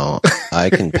mean? No, I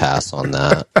can pass on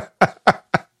that.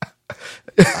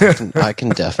 I can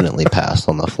definitely pass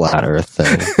on the flat Earth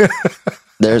thing.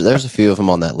 There's a few of them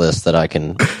on that list that I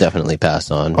can definitely pass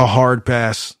on. A hard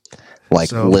pass.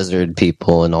 Like lizard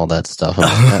people and all that stuff.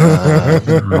 I'm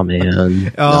like, oh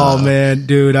man. Oh man,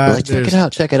 dude. Like,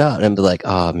 check it out. And be like,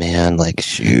 oh man, like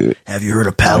shoot. Have you heard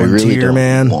of Palantir,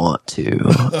 man?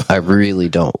 I really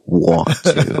don't want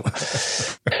to.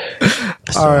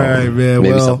 So, all right, man.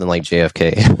 Maybe something like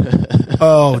JFK.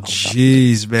 Oh,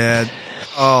 jeez, man.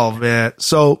 Oh, man.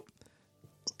 So,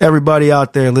 everybody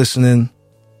out there listening,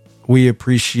 we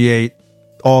appreciate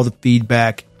all the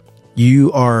feedback.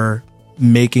 You are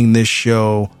making this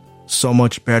show so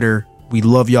much better. We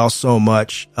love y'all so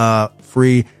much.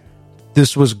 Free,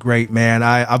 this was great, man.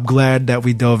 I'm glad that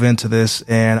we dove into this,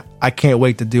 and I can't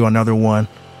wait to do another one.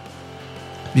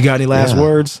 You got any last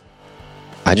words?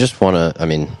 I just want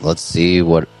to, let's see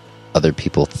what other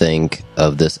people think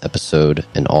of this episode,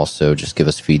 and also just give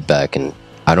us feedback. And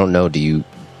I don't know, do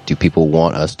people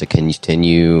want us to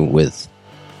continue with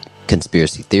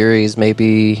conspiracy theories,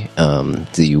 maybe?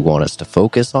 Do you want us to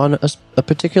focus on a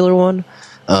particular one?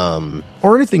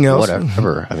 Or anything else?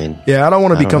 Whatever. Yeah, I don't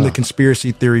want to become the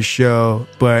conspiracy theory show,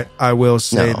 but I will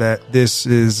say that this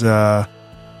has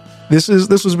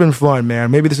been fun,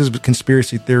 man. Maybe this is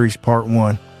conspiracy theories part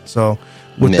 1. So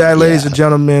with that, ladies and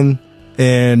gentlemen,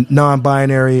 and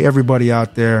non-binary, everybody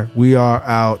out there, we are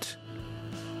out.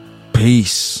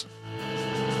 Peace.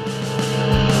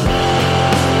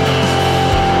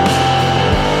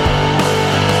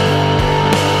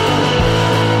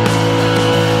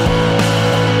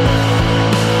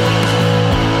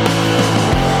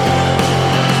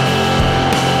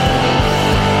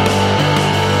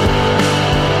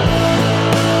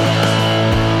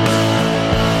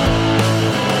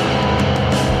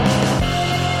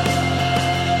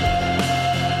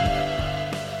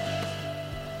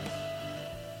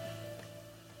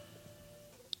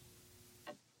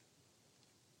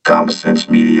 Common Sense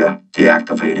Media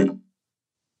deactivated.